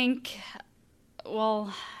 I think,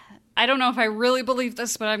 well, I don't know if I really believe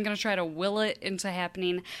this, but I'm going to try to will it into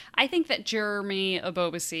happening. I think that Jeremy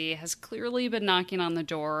Ebobisse has clearly been knocking on the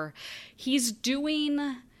door. He's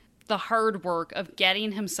doing the hard work of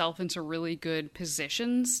getting himself into really good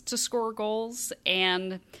positions to score goals,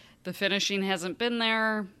 and the finishing hasn't been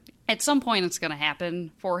there. At some point it's going to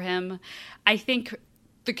happen for him. I think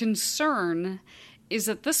the concern is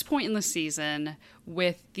at this point in the season,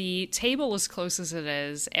 with the table as close as it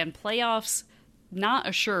is and playoffs not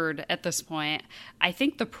assured at this point, I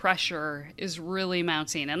think the pressure is really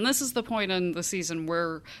mounting. And this is the point in the season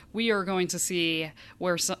where we are going to see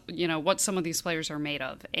where, what some of these players are made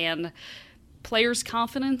of. And players'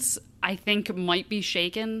 confidence, I think, might be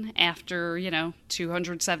shaken after,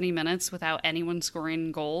 270 minutes without anyone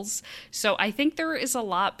scoring goals. So I think there is a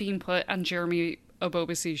lot being put on Jeremy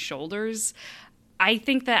Ebobisse's shoulders. I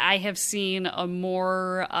think that I have seen a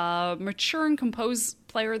more mature and composed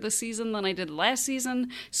player this season than I did last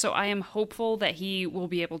season, so I am hopeful that he will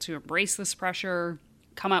be able to embrace this pressure,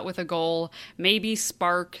 come out with a goal, maybe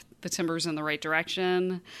spark the Timbers in the right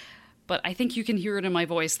direction. But I think you can hear it in my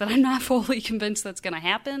voice that I'm not fully convinced that's going to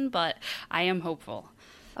happen, but I am hopeful.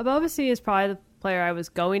 Ebobisse is probably the player I was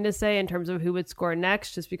going to say in terms of who would score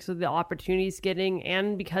next, just because of the opportunities getting,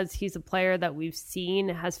 and because he's a player that we've seen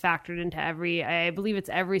has factored into I believe it's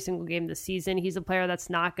every single game this season. He's a player that's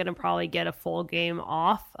not going to probably get a full game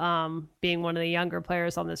off, being one of the younger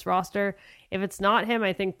players on this roster. If it's not him,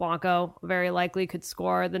 I think Blanco very likely could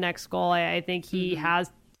score the next goal. I think he has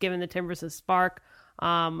given the Timbers a spark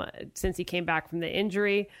since he came back from the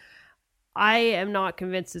injury. I am not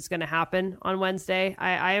convinced it's going to happen on Wednesday.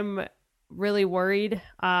 I am really worried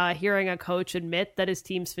hearing a coach admit that his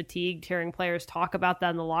team's fatigued, hearing players talk about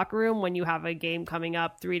that in the locker room when you have a game coming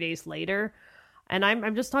up 3 days later. And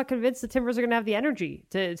I'm just not convinced the Timbers are going to have the energy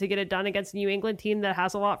to get it done against a New England team that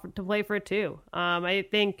has a lot to play for it too. I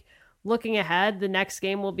think looking ahead, the next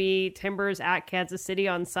game will be Timbers at Kansas City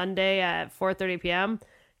on Sunday at 4:30 p.m.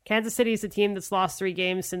 Kansas City is a team that's lost 3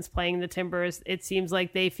 games since playing the Timbers. It seems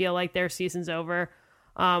like they feel like their season's over.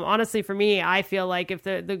 Honestly, for me, I feel like if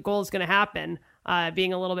the goal is going to happen,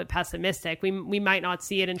 being a little bit pessimistic, we might not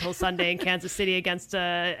see it until Sunday in Kansas City against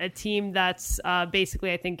a team that's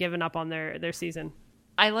basically, I think, given up on their season.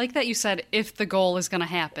 I like that you said, if the goal is going to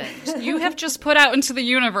happen. You have just put out into the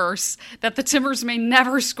universe that the Timbers may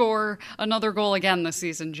never score another goal again this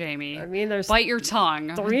season, Jamie. I mean, there's bite your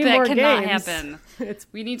tongue. 3 that more cannot games. Happen.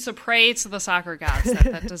 We need to pray to the soccer gods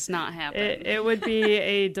that does not happen. It would be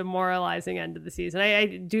a demoralizing end of the season. I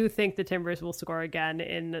do think the Timbers will score again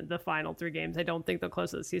in the final 3 games. I don't think they'll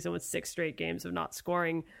close the season with 6 straight games of not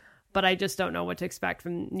scoring, but I just don't know what to expect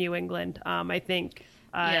from New England. I think...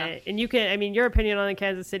 And you can, your opinion on the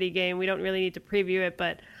Kansas City game, we don't really need to preview it,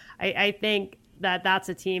 but I think that's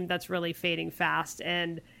a team that's really fading fast.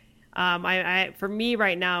 And for me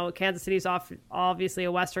right now, Kansas City's obviously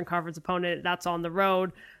a Western Conference opponent that's on the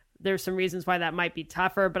road. There's some reasons why that might be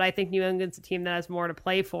tougher, but I think New England's a team that has more to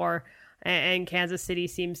play for. And Kansas City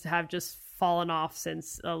seems to have just fallen off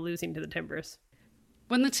since losing to the Timbers.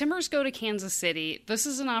 When the Timbers go to Kansas City, this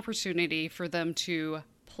is an opportunity for them to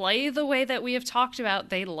play the way that we have talked about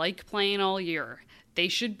they like playing all year. They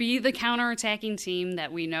should be the counterattacking team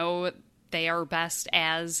that we know they are best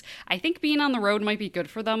as. I think being on the road might be good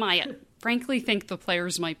for them. I frankly think the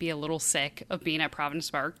players might be a little sick of being at Providence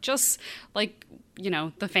Park, just like,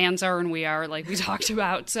 the fans are and we are, like we talked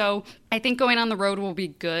about. So I think going on the road will be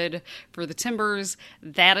good for the Timbers.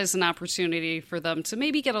 That is an opportunity for them to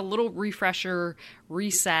maybe get a little refresher,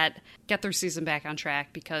 reset, get their season back on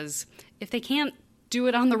track, because if they can't do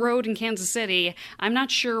it on the road in Kansas City, I'm not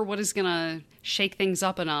sure what is going to shake things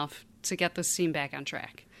up enough to get this team back on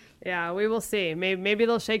track. Yeah, we will see. Maybe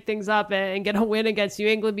they'll shake things up and get a win against New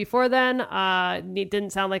England before then. It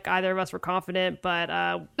didn't sound like either of us were confident,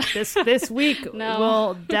 but this week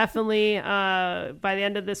we'll definitely, by the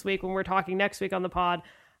end of this week, when we're talking next week on the pod,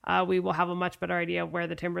 we will have a much better idea of where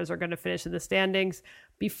the Timbers are going to finish in the standings.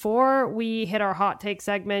 Before we hit our hot take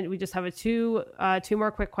segment, we just have two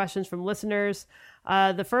more quick questions from listeners.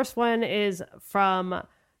 The first one is from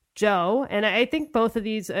Joe, and I think both of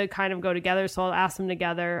these kind of go together, so I'll ask them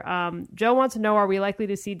together. Joe wants to know, are we likely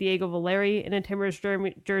to see Diego Valeri in a Timbers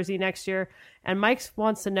jersey next year? And Mike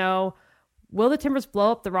wants to know, will the Timbers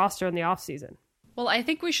blow up the roster in the offseason? Well, I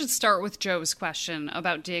think we should start with Joe's question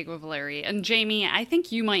about Diego Valeri. And Jamie, I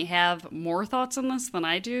think you might have more thoughts on this than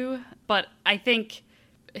I do, but I think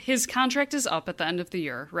his contract is up at the end of the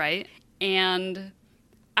year, right? And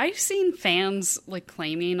I've seen fans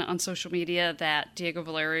claiming on social media that Diego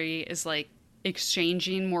Valeri is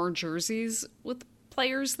exchanging more jerseys with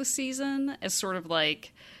players this season, as sort of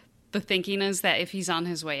the thinking is that if he's on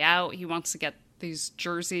his way out, he wants to get these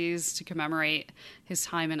jerseys to commemorate his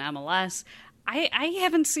time in MLS. I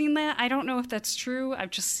haven't seen that. I don't know if that's true.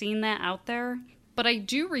 I've just seen that out there. But I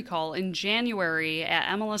do recall in January at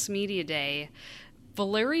MLS Media Day,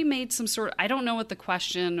 Valeri made some sort of, I don't know what the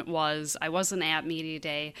question was, I wasn't at Media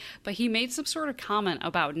Day, but he made some sort of comment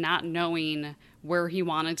about not knowing where he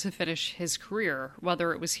wanted to finish his career,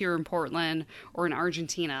 whether it was here in Portland or in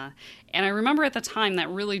Argentina. And I remember at the time that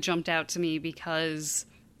really jumped out to me because,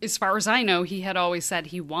 as far as I know, he had always said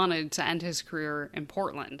he wanted to end his career in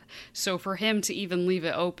Portland. So for him to even leave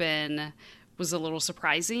it open was a little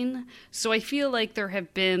surprising. So I feel like there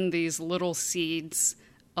have been these little seeds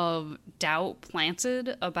of doubt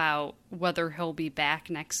planted about whether he'll be back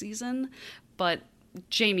next season. But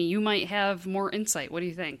Jamie, you might have more insight. What do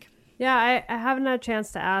you think? Yeah, I haven't had a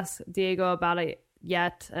chance to ask Diego about it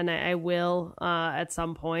yet, and I will at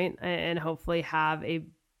some point, and hopefully have a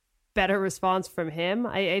better response from him.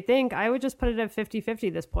 I think I would just put it at 50-50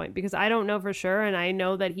 at this point, because I don't know for sure, and I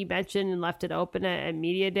know that he mentioned and left it open at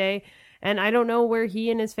Media Day, and I don't know where he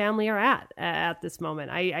and his family are at this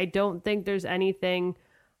moment. I don't think there's anything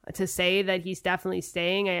to say that he's definitely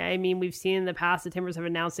staying. I mean, we've seen in the past the Timbers have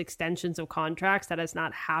announced extensions of contracts. That has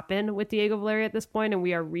not happened with Diego Valeri at this point, and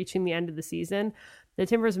we are reaching the end of the season. The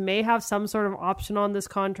Timbers may have some sort of option on this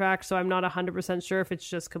contract, so I'm not 100% sure if it's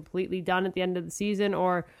just completely done at the end of the season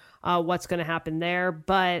or what's going to happen there.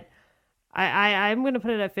 But I'm going to put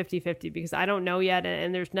it at 50-50 because I don't know yet,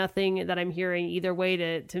 and there's nothing that I'm hearing either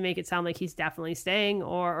way to make it sound like he's definitely staying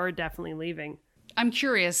or definitely leaving. I'm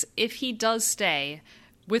curious, if he does stay,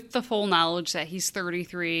 with the full knowledge that he's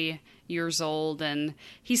 33 years old and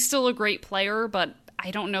he's still a great player, but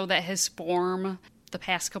I don't know that his form the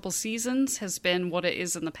past couple seasons has been what it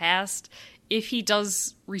is in the past. If he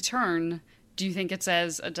does return, do you think it's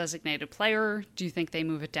as a designated player? Do you think they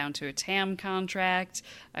move it down to a TAM contract?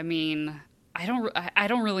 I mean, I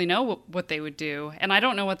don't really know what they would do, and I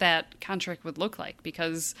don't know what that contract would look like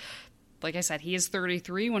because, like I said, he is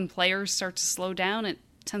 33. When players start to slow down, it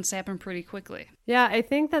tends to happen pretty quickly. Yeah, I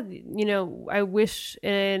think that, I wish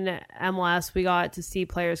in MLS we got to see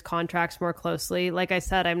players' contracts more closely. Like I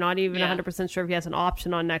said, I'm not even 100% sure if he has an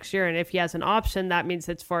option on next year. And if he has an option, that means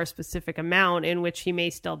it's for a specific amount in which he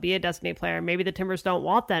may still be a designated player. Maybe the Timbers don't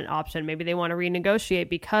want that option. Maybe they want to renegotiate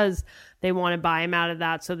because they want to buy him out of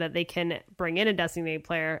that so that they can bring in a designated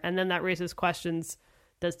player. And then that raises questions.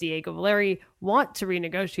 Does Diego Valeri want to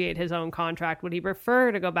renegotiate his own contract? Would he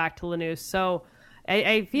prefer to go back to Lanús? So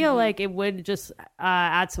I feel like it would just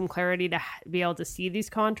add some clarity to be able to see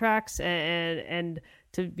these contracts and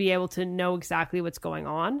to be able to know exactly what's going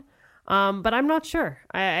on. But I'm not sure.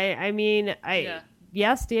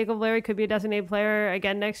 Yes, Diego Valeri could be a designated player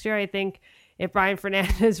again next year. I think if Brian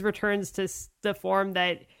Fernandez returns to the form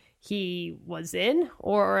that he was in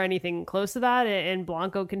or anything close to that, and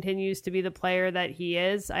Blanco continues to be the player that he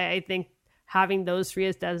is, I think having those three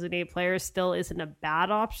as designated players still isn't a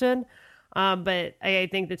bad option. But I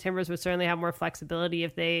think the Timbers would certainly have more flexibility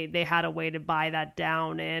if they had a way to buy that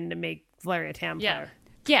down and to make Valeri a TAM player.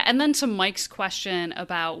 Yeah, and then to Mike's question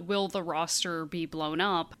about will the roster be blown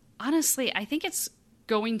up, honestly, I think it's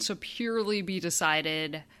going to purely be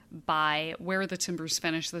decided by where the Timbers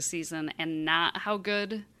finish the season and not how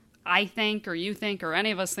good I think or you think or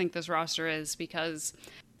any of us think this roster is, because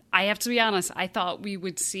I have to be honest, I thought we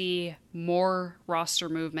would see more roster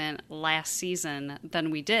movement last season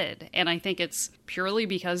than we did. And I think it's purely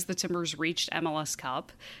because the Timbers reached MLS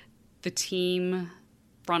Cup. The team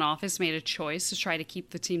front office made a choice to try to keep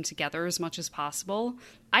the team together as much as possible.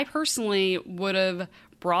 I personally would have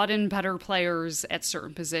brought in better players at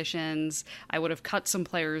certain positions. I would have cut some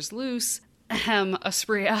players loose.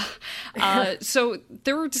 Asprilla. So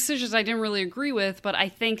there were decisions I didn't really agree with, but I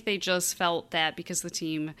think they just felt that because the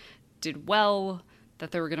team did well,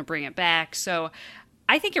 that they were going to bring it back. So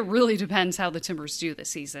I think it really depends how the Timbers do this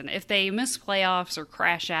season. If they miss playoffs or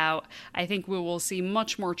crash out, I think we will see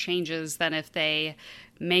much more changes than if they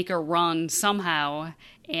make a run somehow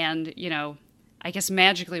and, I guess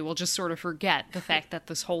magically we'll just sort of forget the fact that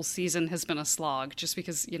this whole season has been a slog just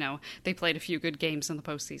because, they played a few good games in the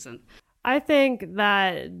postseason. I think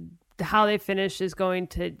that how they finish is going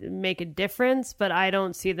to make a difference, but I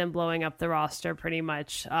don't see them blowing up the roster pretty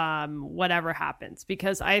much whatever happens,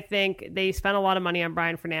 because I think they spent a lot of money on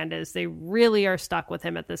Brian Fernandez. They really are stuck with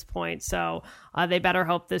him at this point. So they better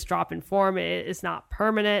hope this drop in form is not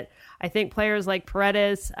permanent. I think players like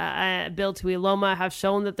Paredes, Bill Tuiloma have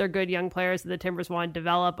shown that they're good young players that the Timbers want to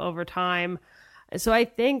develop over time. So I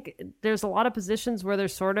think there's a lot of positions where they're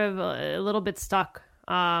sort of a little bit stuck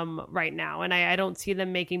right now. And I don't see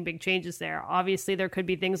them making big changes there. Obviously, there could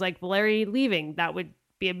be things like Valeri leaving. That would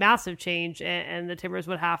be a massive change. And the Timbers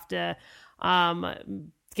would have to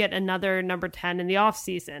get another number 10 in the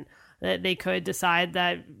offseason. They could decide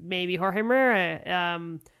that maybe Jorge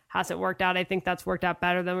Herrera hasn't worked out. I think that's worked out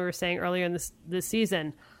better than we were saying earlier in this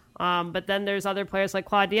season. But then there's other players like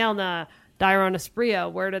Claude Dielna, Dairon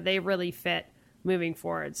Asprilla. Where do they really fit moving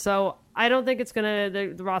forward? So I don't think it's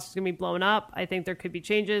the roster's gonna be blown up. I think there could be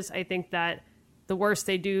changes. I think that the worse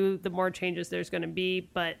they do, the more changes there's going to be.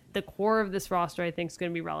 But the core of this roster, I think, is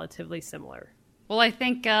going to be relatively similar. Well, I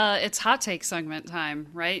think it's hot take segment time,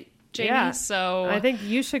 right, Jamie? Yeah. So I think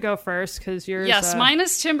you should go first because yours. Yes, mine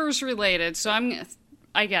is Timbers related. So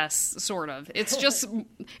I guess, sort of.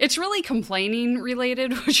 It's really complaining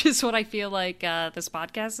related, which is what I feel like this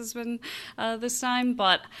podcast has been this time.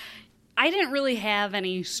 But I didn't really have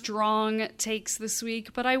any strong takes this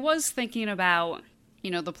week, but I was thinking about,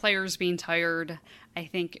 the players being tired. I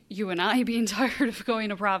think you and I being tired of going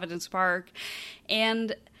to Providence Park.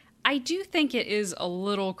 And I do think it is a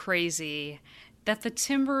little crazy that the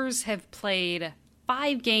Timbers have played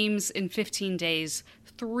 5 games in 15 days,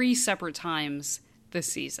 3 separate times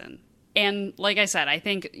this season. And like I said, I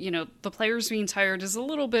think, the players being tired is a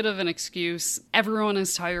little bit of an excuse. Everyone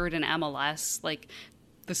is tired in MLS. Like,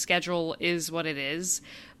 the schedule is what it is.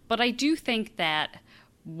 But I do think that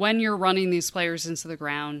when you're running these players into the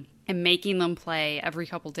ground and making them play every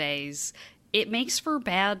couple days, it makes for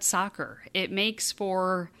bad soccer. It makes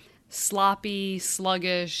for sloppy,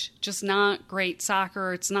 sluggish, just not great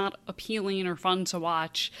soccer. It's not appealing or fun to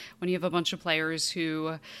watch when you have a bunch of players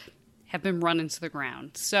who have been run into the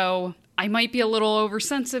ground. So I might be a little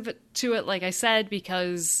oversensitive to it, like I said,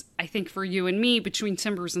 because I think for you and me, between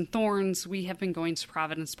Timbers and Thorns, we have been going to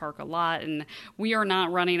Providence Park a lot, and we are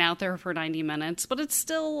not running out there for 90 minutes, but it's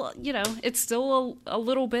still, it's still a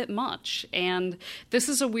little bit much. And this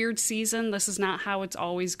is a weird season. This is not how it's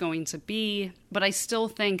always going to be, but I still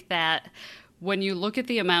think that when you look at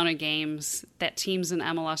the amount of games that teams in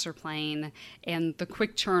MLS are playing and the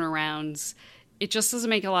quick turnarounds, it just doesn't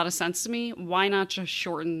make a lot of sense to me. Why not just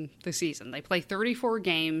shorten the season? They play 34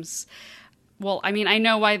 games. Well, I mean, I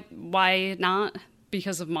know why not,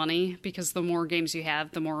 because of money, because the more games you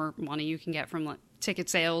have, the more money you can get from ticket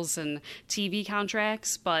sales and TV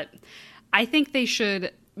contracts. But I think they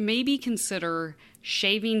should maybe consider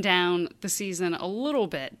shaving down the season a little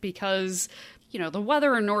bit, because the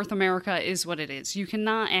weather in North America is what it is. You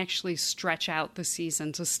cannot actually stretch out the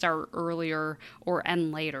season to start earlier or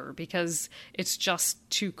end later because it's just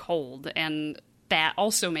too cold, and that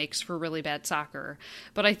also makes for really bad soccer.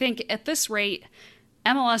 But I think at this rate,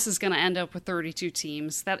 MLS is going to end up with 32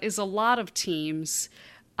 teams. That is a lot of teams.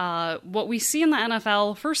 What we see in the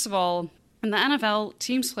NFL, first of all, in the NFL,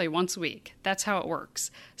 teams play once a week. That's how it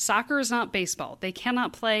works. Soccer is not baseball. They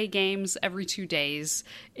cannot play games every 2 days.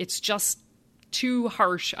 It's just too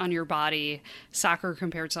harsh on your body, soccer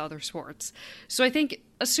compared to other sports. So I think,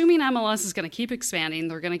 assuming MLS is going to keep expanding,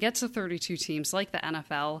 they're going to get to 32 teams like the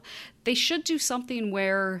NFL, they should do something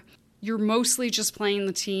where you're mostly just playing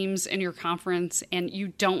the teams in your conference and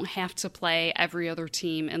you don't have to play every other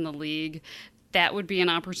team in the league. That would be an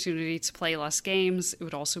opportunity to play less games. It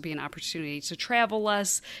would also be an opportunity to travel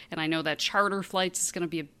less. And I know that charter flights is going to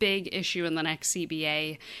be a big issue in the next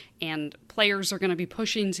CBA. And players are going to be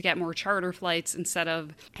pushing to get more charter flights instead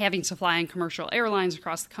of having to fly in commercial airlines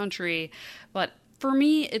across the country. But for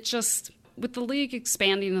me, it just, with the league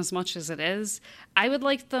expanding as much as it is, I would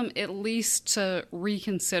like them at least to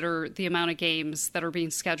reconsider the amount of games that are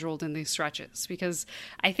being scheduled in these stretches. Because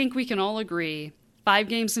I think we can all agree 5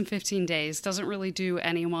 games in 15 days doesn't really do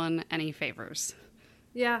anyone any favors.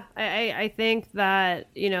 Yeah, I think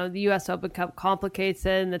that, the U.S. Open Cup complicates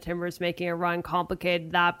it, and the Timbers making a run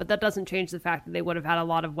complicated that, but that doesn't change the fact that they would have had a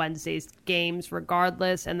lot of Wednesday's games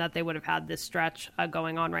regardless, and that they would have had this stretch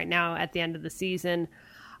going on right now at the end of the season.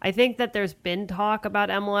 I think that there's been talk about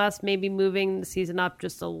MLS maybe moving the season up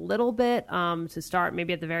just a little bit to start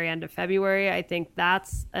maybe at the very end of February. I think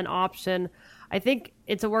that's an option. I think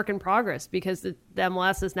it's a work in progress because the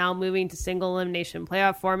MLS is now moving to single elimination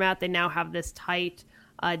playoff format. They now have this tight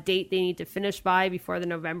date they need to finish by before the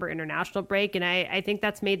November international break. And I think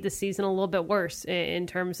that's made the season a little bit worse in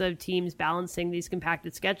terms of teams balancing these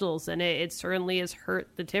compacted schedules. And it certainly has hurt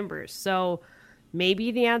the Timbers. So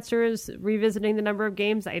maybe the answer is revisiting the number of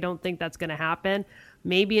games. I don't think that's going to happen.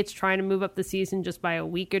 Maybe it's trying to move up the season just by a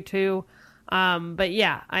week or two. But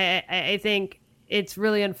yeah, I think it's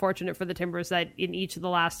really unfortunate for the Timbers that in each of the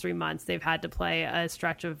last 3 months, they've had to play a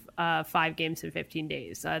stretch of 5 games in 15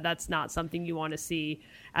 days. That's not something you want to see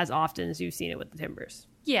as often as you've seen it with the Timbers.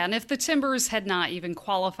 Yeah, and if the Timbers had not even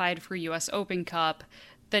qualified for US Open Cup,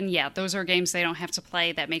 then yeah, those are games they don't have to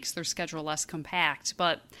play. That makes their schedule less compact.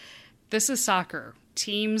 But this is soccer.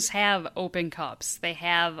 Teams have Open Cups. They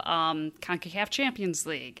have CONCACAF Champions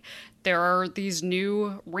League. There are these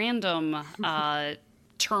new random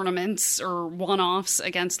tournaments or one-offs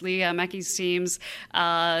against Liga MX's teams.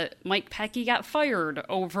 Mike Pecky got fired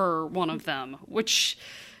over one of them, which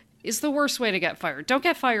is the worst way to get fired. Don't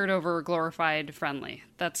get fired over a glorified friendly.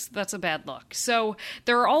 That's a bad look. So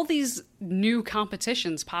there are all these new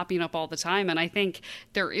competitions popping up all the time, and I think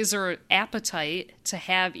there is an appetite to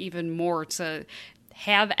have even more, to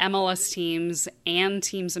have MLS teams and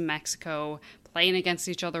teams in Mexico playing against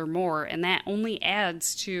each other more, and that only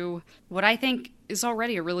adds to what I think is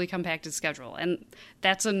already a really compacted schedule. And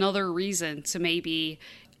that's another reason to maybe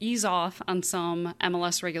ease off on some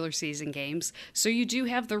MLS regular season games, so you do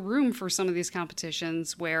have the room for some of these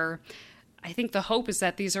competitions where I think the hope is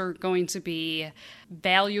that these are going to be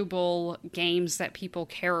valuable games that people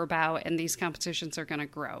care about, and these competitions are going to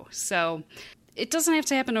grow. So it doesn't have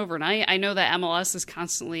to happen overnight. I know that MLS is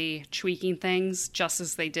constantly tweaking things, just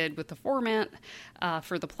as they did with the format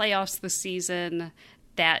for the playoffs this season.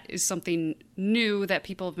 That is something new that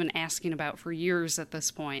people have been asking about for years at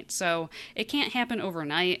this point. So it can't happen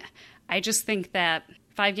overnight. I just think that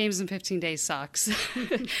 5 games in 15 days sucks.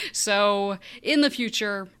 So in the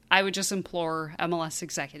future, I would just implore MLS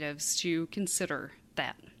executives to consider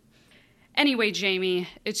that. Anyway, Jamie,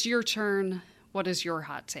 it's your turn. What is your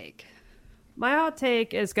hot take? My hot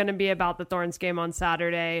take is going to be about the Thorns game on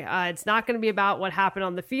Saturday. It's not going to be about what happened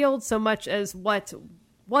on the field so much as what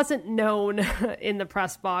wasn't known in the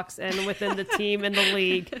press box and within the team and the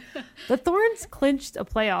league. The Thorns clinched a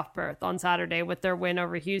playoff berth on Saturday with their win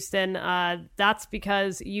over Houston. That's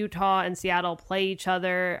because Utah and Seattle play each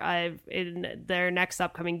other in their next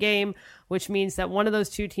upcoming game, which means that one of those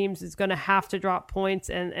two teams is going to have to drop points,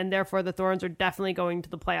 and therefore the Thorns are definitely going to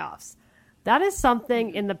the playoffs. That is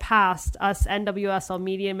something in the past us NWSL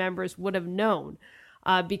media members would have known.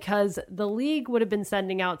 Because the league would have been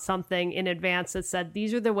sending out something in advance that said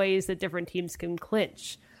these are the ways that different teams can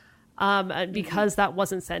clinch. Because that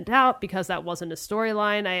wasn't sent out, because that wasn't a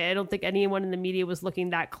storyline, I don't think anyone in the media was looking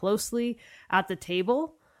that closely at the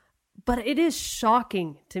table. But it is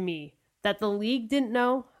shocking to me that the league didn't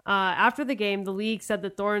know. After the game, the league said the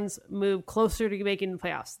Thorns moved closer to making the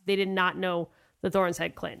playoffs. They did not know the Thorns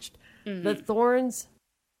had clinched. The Thorns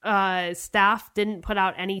staff didn't put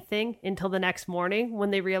out anything until the next morning when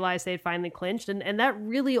they realized they had finally clinched. And that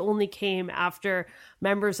really only came after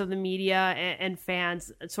members of the media and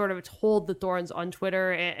fans sort of told the Thorns on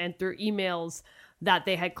Twitter and through emails that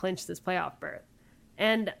they had clinched this playoff berth.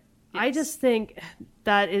 And yes. I just think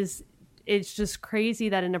that it's just crazy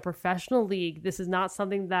that in a professional league, this is not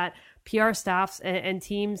something that PR staffs and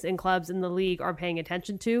teams and clubs in the league are paying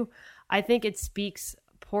attention to. I think it speaks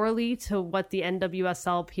poorly to what the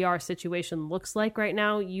NWSL PR situation looks like right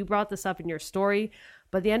now. You brought this up in your story,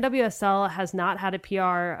 but the NWSL has not had a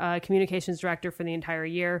PR communications director for the entire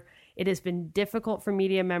year. It has been difficult for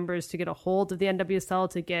media members to get a hold of the NWSL,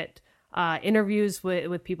 to get interviews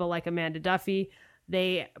with people like Amanda Duffy.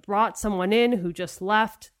 They brought someone in who just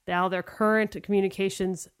left. Now their current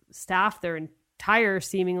communications staff, their entire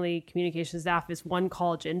seemingly communications staff, is one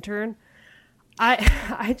college intern.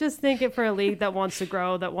 I just think for a league that wants to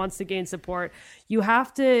grow, that wants to gain support, you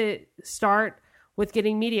have to start with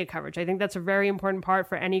getting media coverage. I think that's a very important part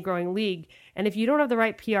for any growing league. And if you don't have the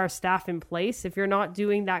right PR staff in place, if you're not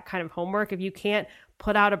doing that kind of homework, if you can't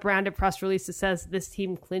put out a branded press release that says this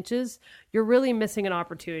team clinches, you're really missing an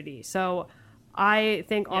opportunity. So I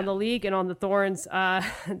think on the league and on the Thorns,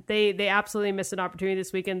 they absolutely missed an opportunity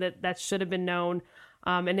this weekend that should have been known.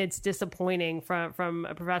 And it's disappointing from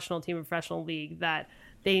a professional team, a professional league, that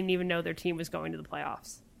they didn't even know their team was going to the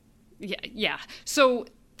playoffs. Yeah. So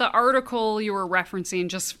the article you were referencing,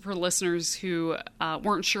 just for listeners who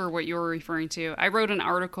weren't sure what you were referring to, I wrote an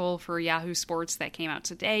article for Yahoo Sports that came out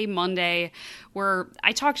today, Monday, where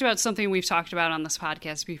I talked about something we've talked about on this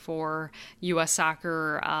podcast before, U.S.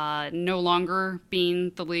 Soccer no longer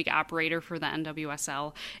being the league operator for the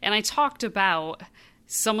NWSL. And I talked about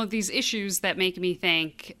some of these issues that make me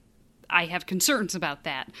think I have concerns about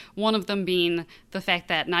that. One of them being the fact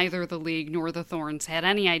that neither the league nor the Thorns had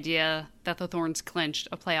any idea that the Thorns clinched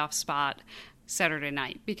a playoff spot Saturday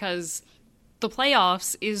night, because the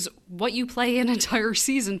playoffs is what you play an entire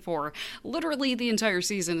season for. Literally, the entire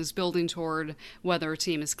season is building toward whether a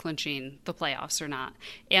team is clinching the playoffs or not.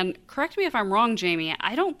 And correct me if I'm wrong, Jamie,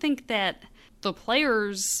 I don't think that the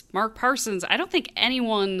players, Mark Parsons, I don't think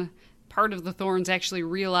anyone part of the Thorns actually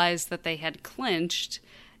realized that they had clinched.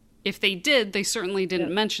 If they did, they certainly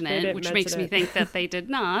didn't mention it, which makes me think that they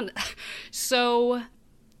did not. So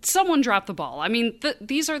someone dropped the ball. I mean,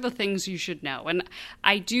 these are the things you should know. And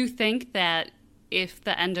I do think that if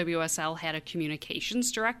the NWSL had a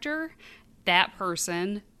communications director, that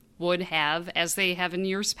person would have, as they have in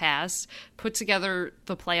years past, put together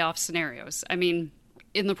the playoff scenarios. I mean,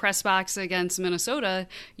 in the press box against Minnesota,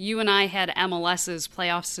 you and I had MLS's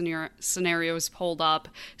playoff scenarios pulled up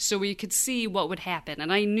so we could see what would happen.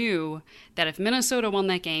 And I knew that if Minnesota won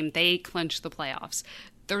that game, they clinched the playoffs.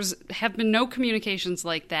 Have been no communications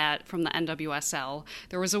like that from the NWSL.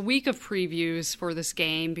 There was a week of previews for this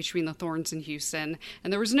game between the Thorns and Houston,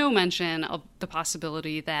 and there was no mention of the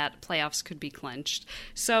possibility that playoffs could be clinched.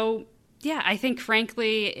 So, yeah, I think,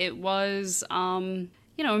 frankly, it was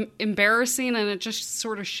embarrassing, and it just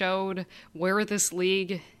sort of showed where this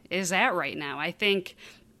league is at right now. I think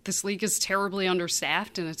this league is terribly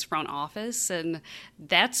understaffed in its front office, and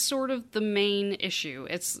that's sort of the main issue.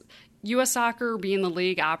 It's U.S. Soccer being the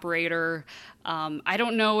league operator. I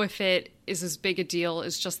don't know if it is as big a deal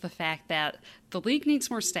as just the fact that the league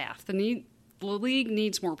needs more staff. The league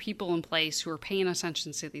needs more people in place who are paying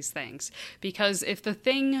attention to these things. Because if the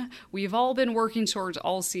thing we've all been working towards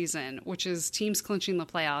all season, which is teams clinching the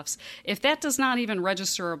playoffs, if that does not even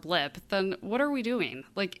register a blip, then what are we doing?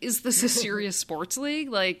 Like, is this a serious sports league?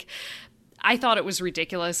 Like, I thought it was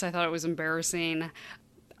ridiculous. I thought it was embarrassing.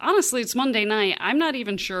 Honestly, it's Monday night. I'm not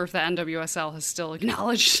even sure if the NWSL has still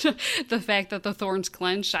acknowledged the fact that the Thorns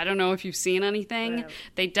clinched. I don't know if you've seen anything. Yeah.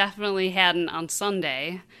 They definitely hadn't on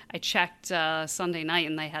Sunday. I checked Sunday night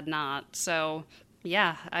and they had not. So,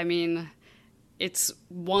 yeah, I mean, it's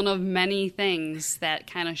one of many things that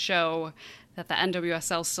kind of show that the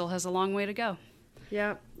NWSL still has a long way to go.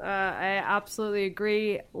 Yeah, I absolutely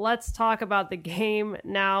agree. Let's talk about the game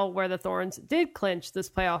now where the Thorns did clinch this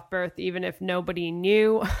playoff berth, even if nobody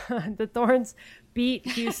knew. The Thorns beat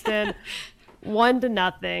Houston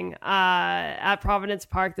 1-0 at Providence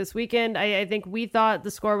Park this weekend. I think we thought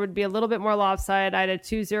the score would be a little bit more lopsided. I had a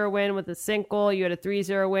 2-0 win with a Sink goal. You had a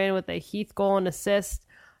 3-0 win with a Heath goal and assist.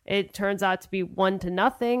 It turns out to be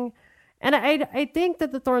 1-0. And I think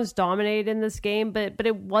that the Thorns dominated in this game, but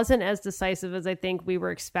it wasn't as decisive as I think we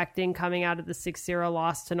were expecting coming out of the 6-0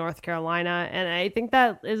 loss to North Carolina. And I think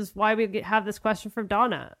that is why we have this question from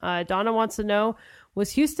Donna. Donna wants to know,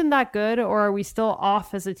 was Houston that good, or are we still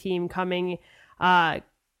off as a team coming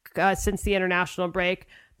since the international break?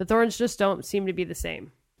 The Thorns just don't seem to be the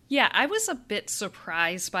same. Yeah, I was a bit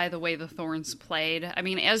surprised by the way the Thorns played. I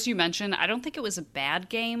mean, as you mentioned, I don't think it was a bad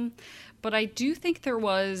game, but I do think there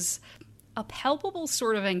was a palpable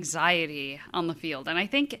sort of anxiety on the field. And I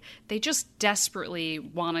think they just desperately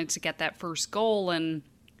wanted to get that first goal, and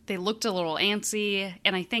they looked a little antsy.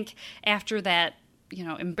 And I think after that,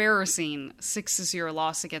 embarrassing 6-0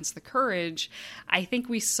 loss against the Courage, I think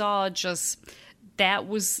we saw just that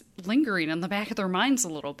was lingering in the back of their minds a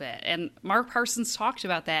little bit. And Mark Parsons talked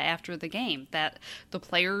about that after the game, that the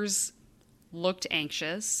players looked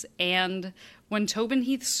anxious. And when Tobin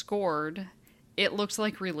Heath scored, it looked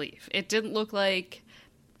like relief. It didn't look like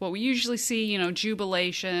what we usually see,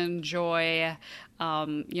 jubilation, joy,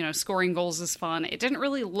 scoring goals is fun. It didn't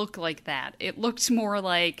really look like that. It looked more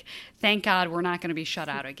like, thank God we're not going to be shut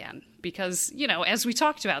out again. Because, as we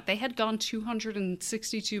talked about, they had gone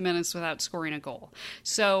 262 minutes without scoring a goal.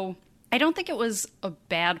 So I don't think it was a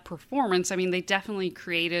bad performance. I mean, they definitely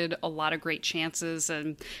created a lot of great chances.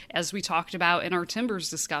 And as we talked about in our Timbers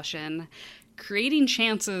discussion, creating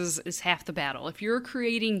chances is half the battle. If you're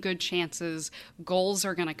creating good chances, goals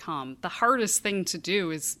are going to come. The hardest thing to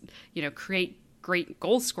do is, create great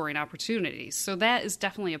goal-scoring opportunities. So that is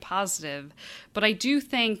definitely a positive. But I do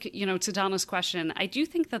think, to Donna's question, I do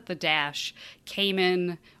think that the Dash came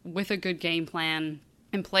in with a good game plan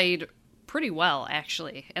and played pretty well,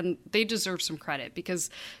 actually. And they deserve some credit because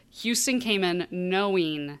Houston came in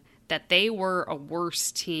knowing that they were a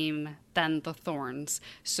worse team than the Thorns.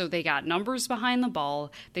 So they got numbers behind the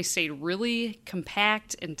ball. They stayed really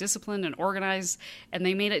compact and disciplined and organized, and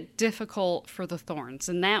they made it difficult for the Thorns.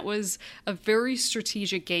 And that was a very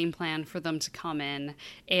strategic game plan for them to come in.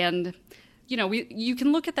 And you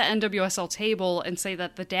can look at the NWSL table and say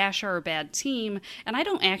that the Dash are a bad team, and I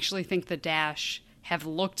don't actually think the Dash have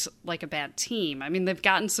looked like a bad team. I mean, they've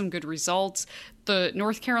gotten some good results. The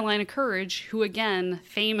North Carolina Courage, who again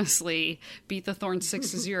famously beat the Thorns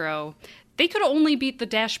 6-0, they could only beat the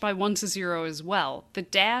Dash by 1-0 as well. The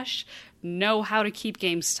Dash know how to keep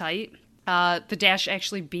games tight. The Dash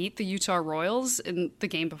actually beat the Utah Royals in the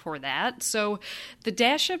game before that. So the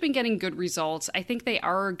Dash have been getting good results. I think they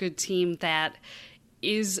are a good team that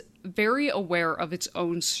is very aware of its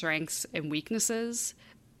own strengths and weaknesses.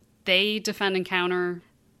 They defend and counter.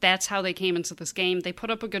 That's how they came into this game. They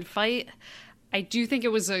put up a good fight. I do think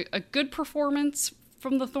it was a good performance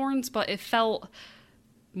from the Thorns, but it felt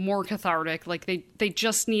more cathartic. Like they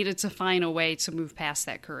just needed to find a way to move past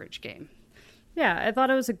that Courage game. Yeah, I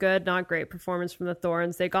thought it was a good, not great performance from the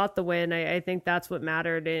Thorns. They got the win. I think that's what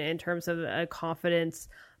mattered in terms of a confidence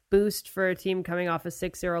boost for a team coming off a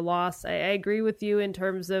 6-0 loss. I agree with you in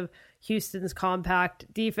terms of Houston's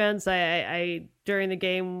compact defense. I during the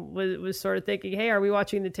game was sort of thinking, hey, are we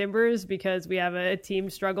watching the Timbers? Because we have a team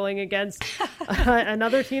struggling against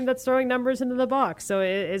another team that's throwing numbers into the box. So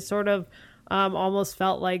it sort of almost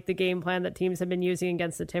felt like the game plan that teams have been using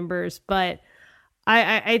against the Timbers. But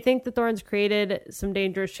I think the Thorns created some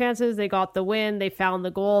dangerous chances. They got the win. They found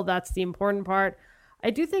the goal. That's the important part. I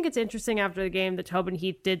do think it's interesting after the game that Tobin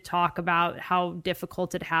Heath did talk about how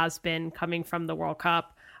difficult it has been coming from the World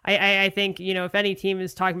Cup. I think, if any team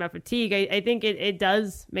is talking about fatigue, I think it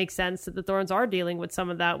does make sense that the Thorns are dealing with some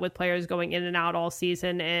of that with players going in and out all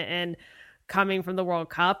season and coming from the World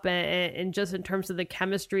Cup and just in terms of the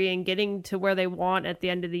chemistry and getting to where they want at the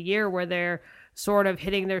end of the year where they're sort of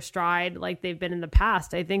hitting their stride like they've been in the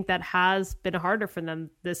past. I think that has been harder for them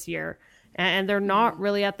this year. And they're not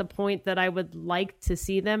really at the point that I would like to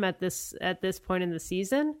see them at this point in the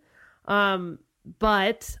season.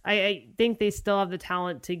 But I think they still have the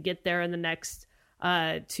talent to get there in the next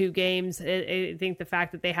 2 games. I think the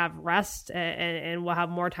fact that they have rest and will have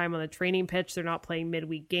more time on the training pitch, they're not playing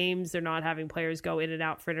midweek games, they're not having players go in and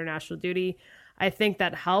out for international duty. I think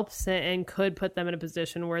that helps and could put them in a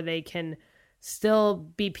position where they can still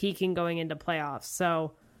be peaking going into playoffs.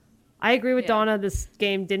 So I agree with Donna. This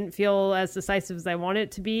game didn't feel as decisive as I want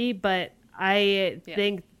it to be, but I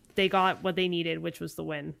think they got what they needed, which was the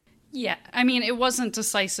win. Yeah, I mean, it wasn't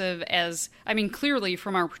decisive clearly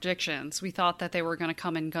from our predictions, we thought that they were going to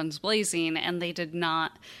come in guns blazing, and they did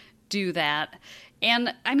not do that.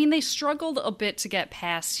 And, they struggled a bit to get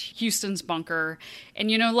past Houston's bunker. And,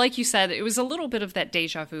 like you said, it was a little bit of that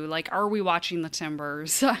deja vu. Like, are we watching the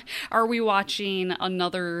Timbers? Are we watching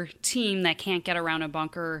another team that can't get around a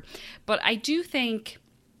bunker? But I do think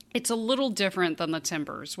it's a little different than the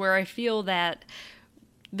Timbers, where I feel that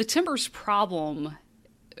the Timbers' problem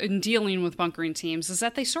in dealing with bunkering teams is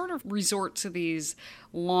that they sort of resort to these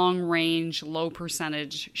long-range,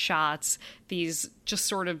 low-percentage shots, these just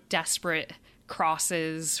sort of desperate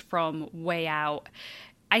crosses from way out.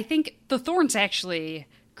 I think the Thorns actually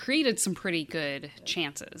created some pretty good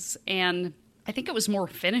chances, and I think it was more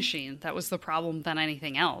finishing that was the problem than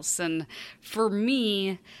anything else. And for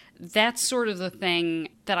me, that's sort of the thing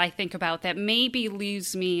that I think about that maybe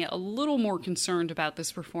leaves me a little more concerned about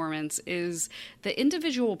this performance is the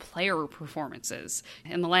individual player performances.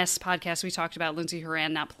 In the last podcast, we talked about Lindsey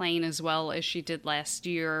Horan not playing as well as she did last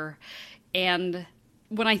year. And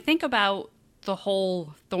when I think about the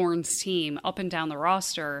whole Thorns team up and down the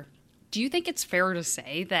roster, do you think it's fair to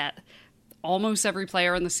say that almost every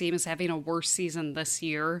player on the team is having a worse season this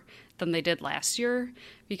year than they did last year?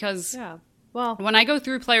 Because when I go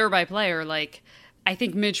through player by player, I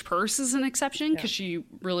think Midge Purce is an exception because she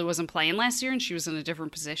really wasn't playing last year and she was in a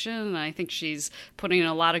different position, and I think she's putting in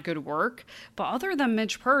a lot of good work. But other than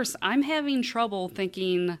Midge Purce, I'm having trouble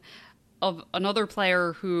thinking of another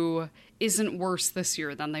player who isn't worse this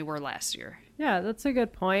year than they were last year. Yeah, that's a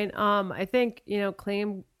good point. I think,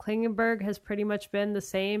 Klingenberg has pretty much been the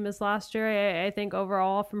same as last year. I think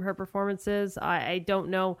overall from her performances, I don't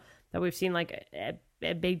know that we've seen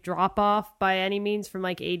a big drop off by any means from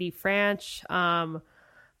AD Franch.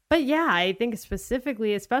 But yeah, I think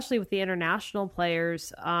specifically, especially with the international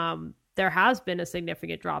players, there has been a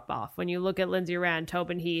significant drop off. When you look at Lindsey Horan,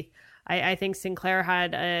 Tobin Heath, I think Sinclair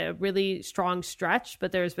had a really strong stretch,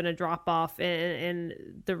 but there's been a drop off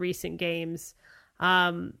in the recent games.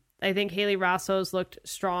 I think Haley Rassos looked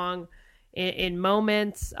strong in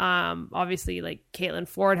moments. Obviously, like Caitlin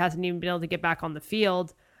Ford hasn't even been able to get back on the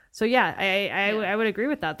field. So yeah, I would agree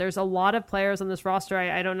with that. There's a lot of players on this roster.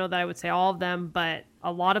 I don't know that I would say all of them, but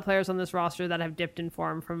a lot of players on this roster that have dipped in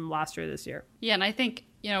form from last year this year. Yeah, and I think,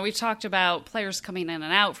 we've talked about players coming in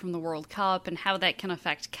and out from the World Cup and how that can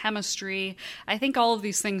affect chemistry. I think all of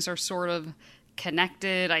these things are sort of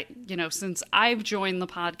connected. Since I've joined the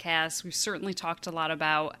podcast, we've certainly talked a lot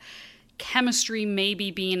about chemistry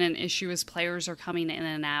maybe being an issue as players are coming in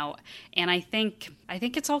and out. And I think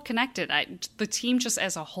it's all connected. The team just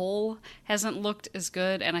as a whole hasn't looked as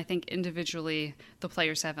good, and I think individually the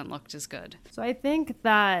players haven't looked as good. So I think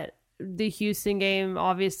that the Houston game,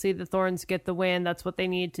 obviously the Thorns get the win. That's what they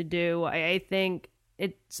need to do. I think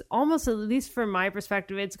it's almost, at least from my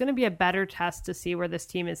perspective, it's going to be a better test to see where this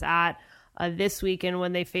team is at this weekend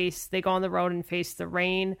when they go on the road and face the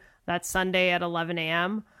Reign. That's Sunday at 11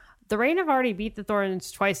 a.m. The Reign have already beat the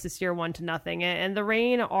Thorns twice this year, 1-0, and the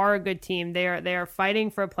Reign are a good team. They are fighting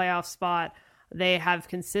for a playoff spot. They have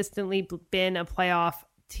consistently been a playoff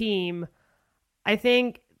team. I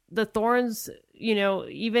think the Thorns,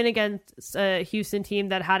 even against a Houston team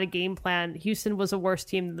that had a game plan, Houston was a worse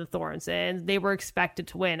team than the Thorns, and they were expected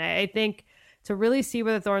to win. I think to really see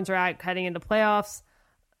where the Thorns are at heading into playoffs,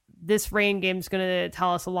 this Reign game is going to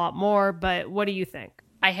tell us a lot more. But what do you think?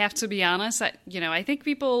 I have to be honest, I think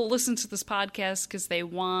people listen to this podcast because they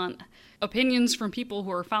want opinions from people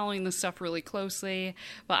who are following this stuff really closely.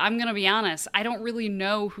 But I'm going to be honest, I don't really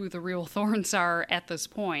know who the real Thorns are at this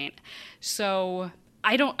point. So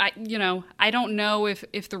I don't know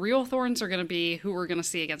if the real Thorns are going to be who we're going to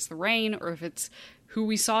see against the Reign, or if it's who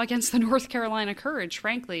we saw against the North Carolina Courage,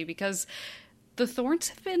 frankly, because the Thorns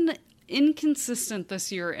have been inconsistent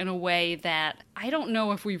this year in a way that I don't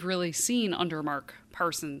know if we've really seen under Mark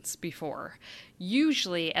Parsons before.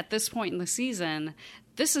 Usually at this point in the season,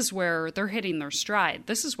 this is where they're hitting their stride.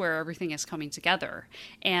 This is where everything is coming together.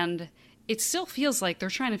 And it still feels like they're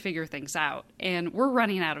trying to figure things out, and we're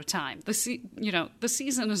running out of time. The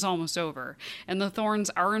season is almost over, and the Thorns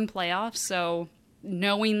are in playoffs, so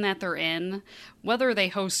knowing that they're in, whether they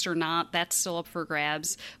host or not, that's still up for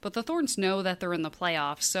grabs. But the Thorns know that they're in the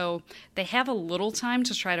playoffs, so they have a little time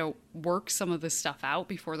to try to work some of this stuff out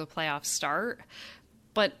before the playoffs start.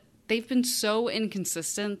 But they've been so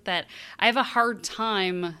inconsistent that I have a hard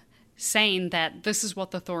time saying that this is what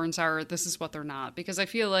the Thorns are, this is what they're not. Because I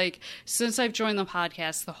feel like since I've joined the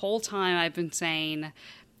podcast, the whole time I've been saying,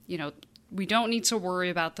 we don't need to worry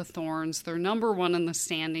about the Thorns. They're number one in the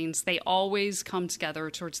standings. They always come together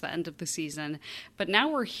towards the end of the season. But now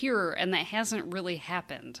we're here, and that hasn't really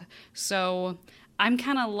happened. So I'm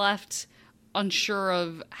kind of left unsure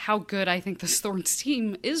of how good I think this Thorns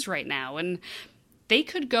team is right now. And they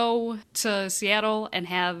could go to Seattle and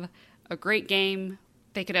have a great game.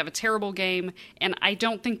 They could have a terrible game, and I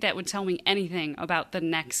don't think that would tell me anything about the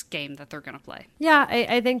next game that they're going to play. Yeah,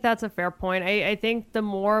 I think that's a fair point. I think the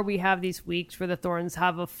more we have these weeks where the Thorns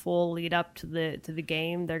have a full lead up to the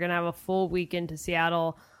game, they're going to have a full week into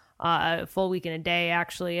Seattle, a full week in a day,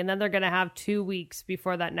 actually, and then they're going to have 2 weeks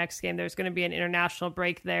before that next game. There's going to be an international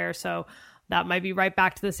break there, so that might be right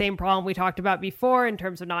back to the same problem we talked about before in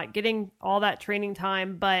terms of not getting all that training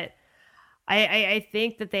time, but I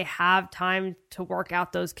think that they have time to work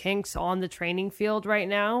out those kinks on the training field right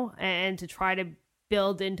now and to try to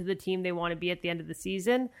build into the team they want to be at the end of the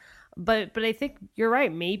season. But I think you're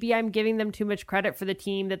right. Maybe I'm giving them too much credit for the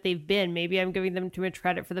team that they've been. Maybe I'm giving them too much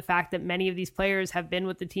credit for the fact that many of these players have been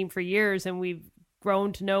with the team for years and we've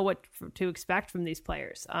grown to know what to expect from these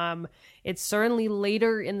players. It's certainly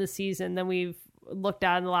later in the season than we've looked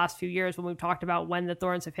at in the last few years when we've talked about when the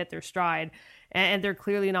Thorns have hit their stride, and they're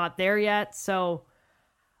clearly not there yet. So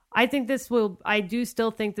I do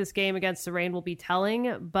still think this game against the Reign will be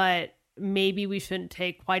telling, but maybe we shouldn't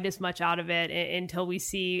take quite as much out of it until we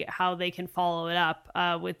see how they can follow it up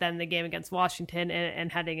with then the game against Washington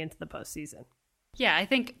and heading into the postseason. Yeah, I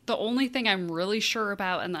think the only thing I'm really sure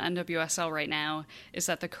about in the NWSL right now is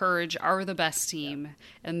that the Courage are the best team,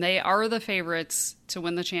 and they are the favorites to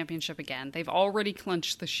win the championship again. They've already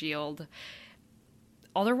clinched the Shield.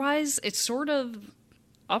 Otherwise, it's sort of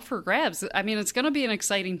up for grabs. I mean, it's going to be an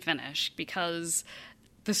exciting finish because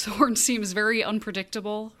the Thorns seems very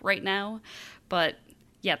unpredictable right now, but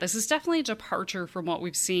yeah, this is definitely a departure from what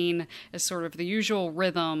we've seen as sort of the usual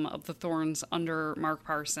rhythm of the Thorns under Mark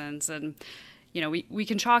Parsons. And we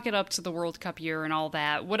can chalk it up to the World Cup year and all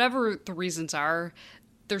that. Whatever the reasons are,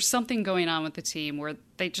 there's something going on with the team where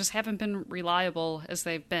they just haven't been reliable as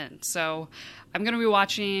they've been. So I'm going to be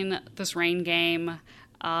watching this Reign game.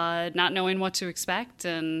 not knowing what to expect,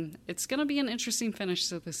 and it's going to be an interesting finish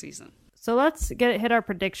to the season. So let's hit our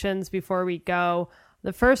predictions before we go.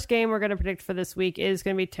 The first game we're going to predict for this week is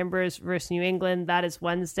going to be Timbers versus New England. That is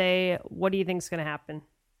Wednesday. What do you think is going to happen?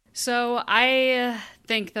 So I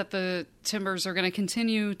think that the Timbers are going to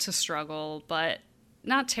continue to struggle, but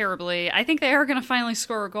not terribly. I think they are going to finally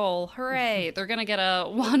score a goal. Hooray! They're going to get a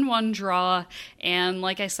 1-1 draw. And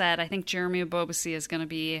like I said, I think Jeremy Ebobisse is going to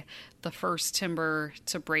be the first Timber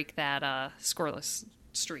to break that scoreless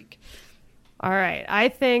streak. All right. I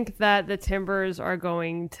think that the Timbers are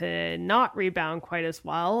going to not rebound quite as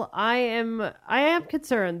well. I am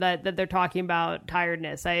concerned that they're talking about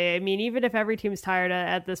tiredness. I mean, even if every team's tired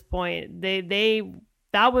at this point,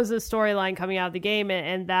 that was a storyline coming out of the game,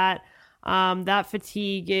 and that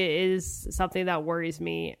fatigue is something that worries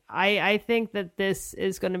me. I think that this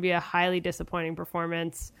is going to be a highly disappointing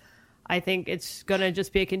performance. I think it's going to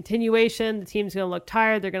just be a continuation. The team's going to look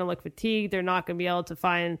tired. They're going to look fatigued. They're not going to be able to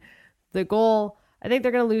find the goal. I think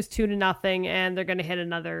they're going to lose 2-0, and they're going to hit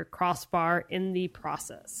another crossbar in the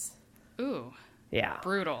process. Ooh. Yeah.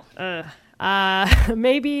 Brutal.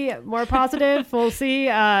 Maybe more positive. We'll see.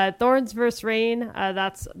 Thorns versus Reign.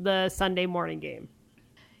 That's the Sunday morning game.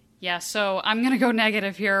 Yeah, so I'm going to go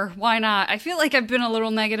negative here. Why not? I feel like I've been a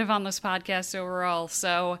little negative on this podcast overall.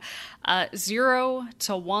 So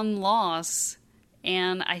 0-1 loss,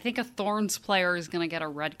 and I think a Thorns player is going to get a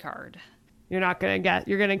red card. You're going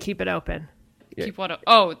to keep it open. Keep what?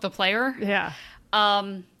 Oh, the player? Yeah.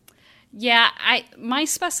 Yeah, my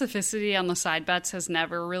specificity on the side bets has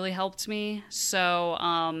never really helped me. So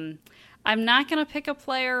I'm not going to pick a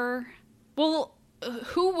player. Well,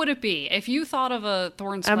 who would it be? If you thought of a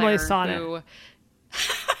Thorns Emily player Sonnet. who...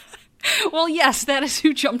 Well, yes, that is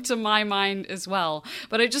who jumped to my mind as well.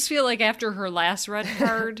 But I just feel like after her last red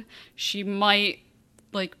card, she might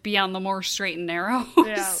be on the more straight and narrow.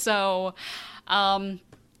 Yeah. So I'm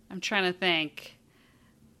trying to think.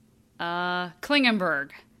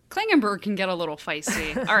 Klingenberg can get a little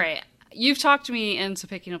feisty. All right. You've talked me into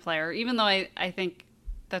picking a player, even though I think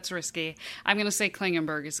that's risky. I'm going to say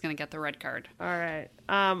Klingenberg is going to get the red card. All right.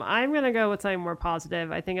 I'm going to go with something more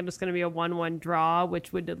positive. I think it's going to be a 1-1 draw,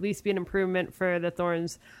 which would at least be an improvement for the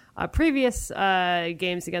Thorns' previous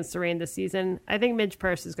games against the Reign this season. I think Midge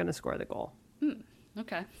Purse is going to score the goal.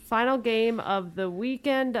 Okay. Final game of the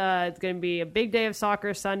weekend. It's going to be a big day of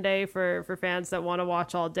soccer Sunday for fans that want to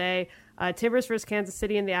watch all day. Timbers versus Kansas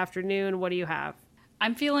City in the afternoon. What do you have?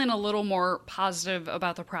 I'm feeling a little more positive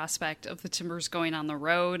about the prospect of the Timbers going on the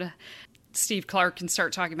road. Steve Clark can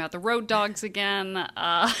start talking about the road dogs again.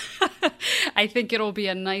 I think it'll be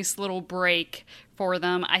a nice little break for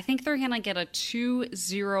them. I think they're going to get a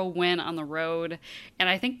 2-0 win on the road. And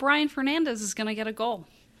I think Brian Fernandez is going to get a goal.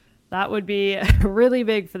 That would be really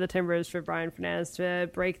big for the Timbers, for Brian Fernandez to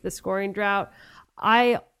break the scoring drought.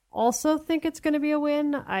 I also think it's going to be a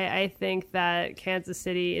win. I think that Kansas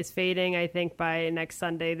City is fading. I think by next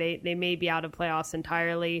Sunday, they may be out of playoffs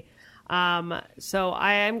entirely. So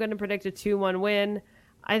I am going to predict a 2-1 win.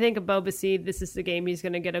 I think Ebobisse, this is the game he's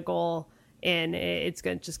going to get a goal in. It's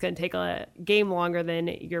just going to take a game longer than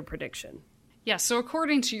your prediction. Yeah, so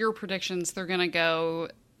according to your predictions, they're going to go...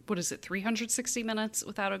 360 minutes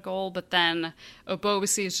without a goal, but then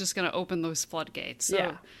Ebobisse is just going to open those floodgates. So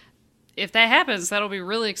yeah. If that happens, that'll be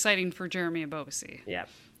really exciting for Jeremy Ebobisse. Yeah.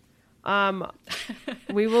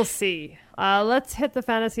 We will see. Let's hit the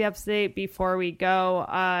fantasy update before we go.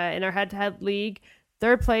 In our head-to-head league,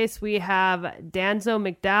 third place, we have Danzo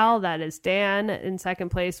McDowell. That is Dan. In second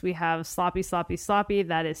place, we have Sloppy.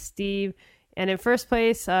 That is Steve. And in first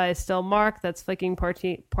place is still Mark. That's Flicking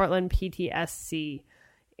Portland PTSC.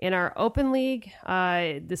 In our open league,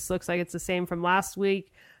 this looks like it's the same from last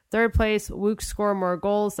week. Third place, Wook Score More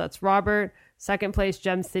Goals. That's Robert. Second place,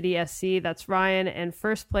 Gem City SC. That's Ryan. And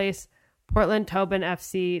first place, Portland Tobin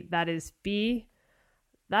FC. That is B.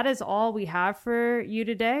 That is all we have for you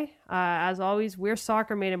today. As always, we're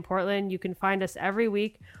Soccer Made in Portland. You can find us every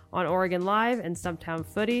week on Oregon Live and Stumptown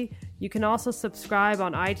Footy. You can also subscribe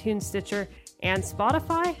on iTunes, Stitcher, and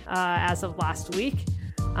Spotify as of last week.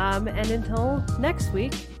 And until next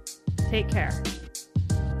week, take care.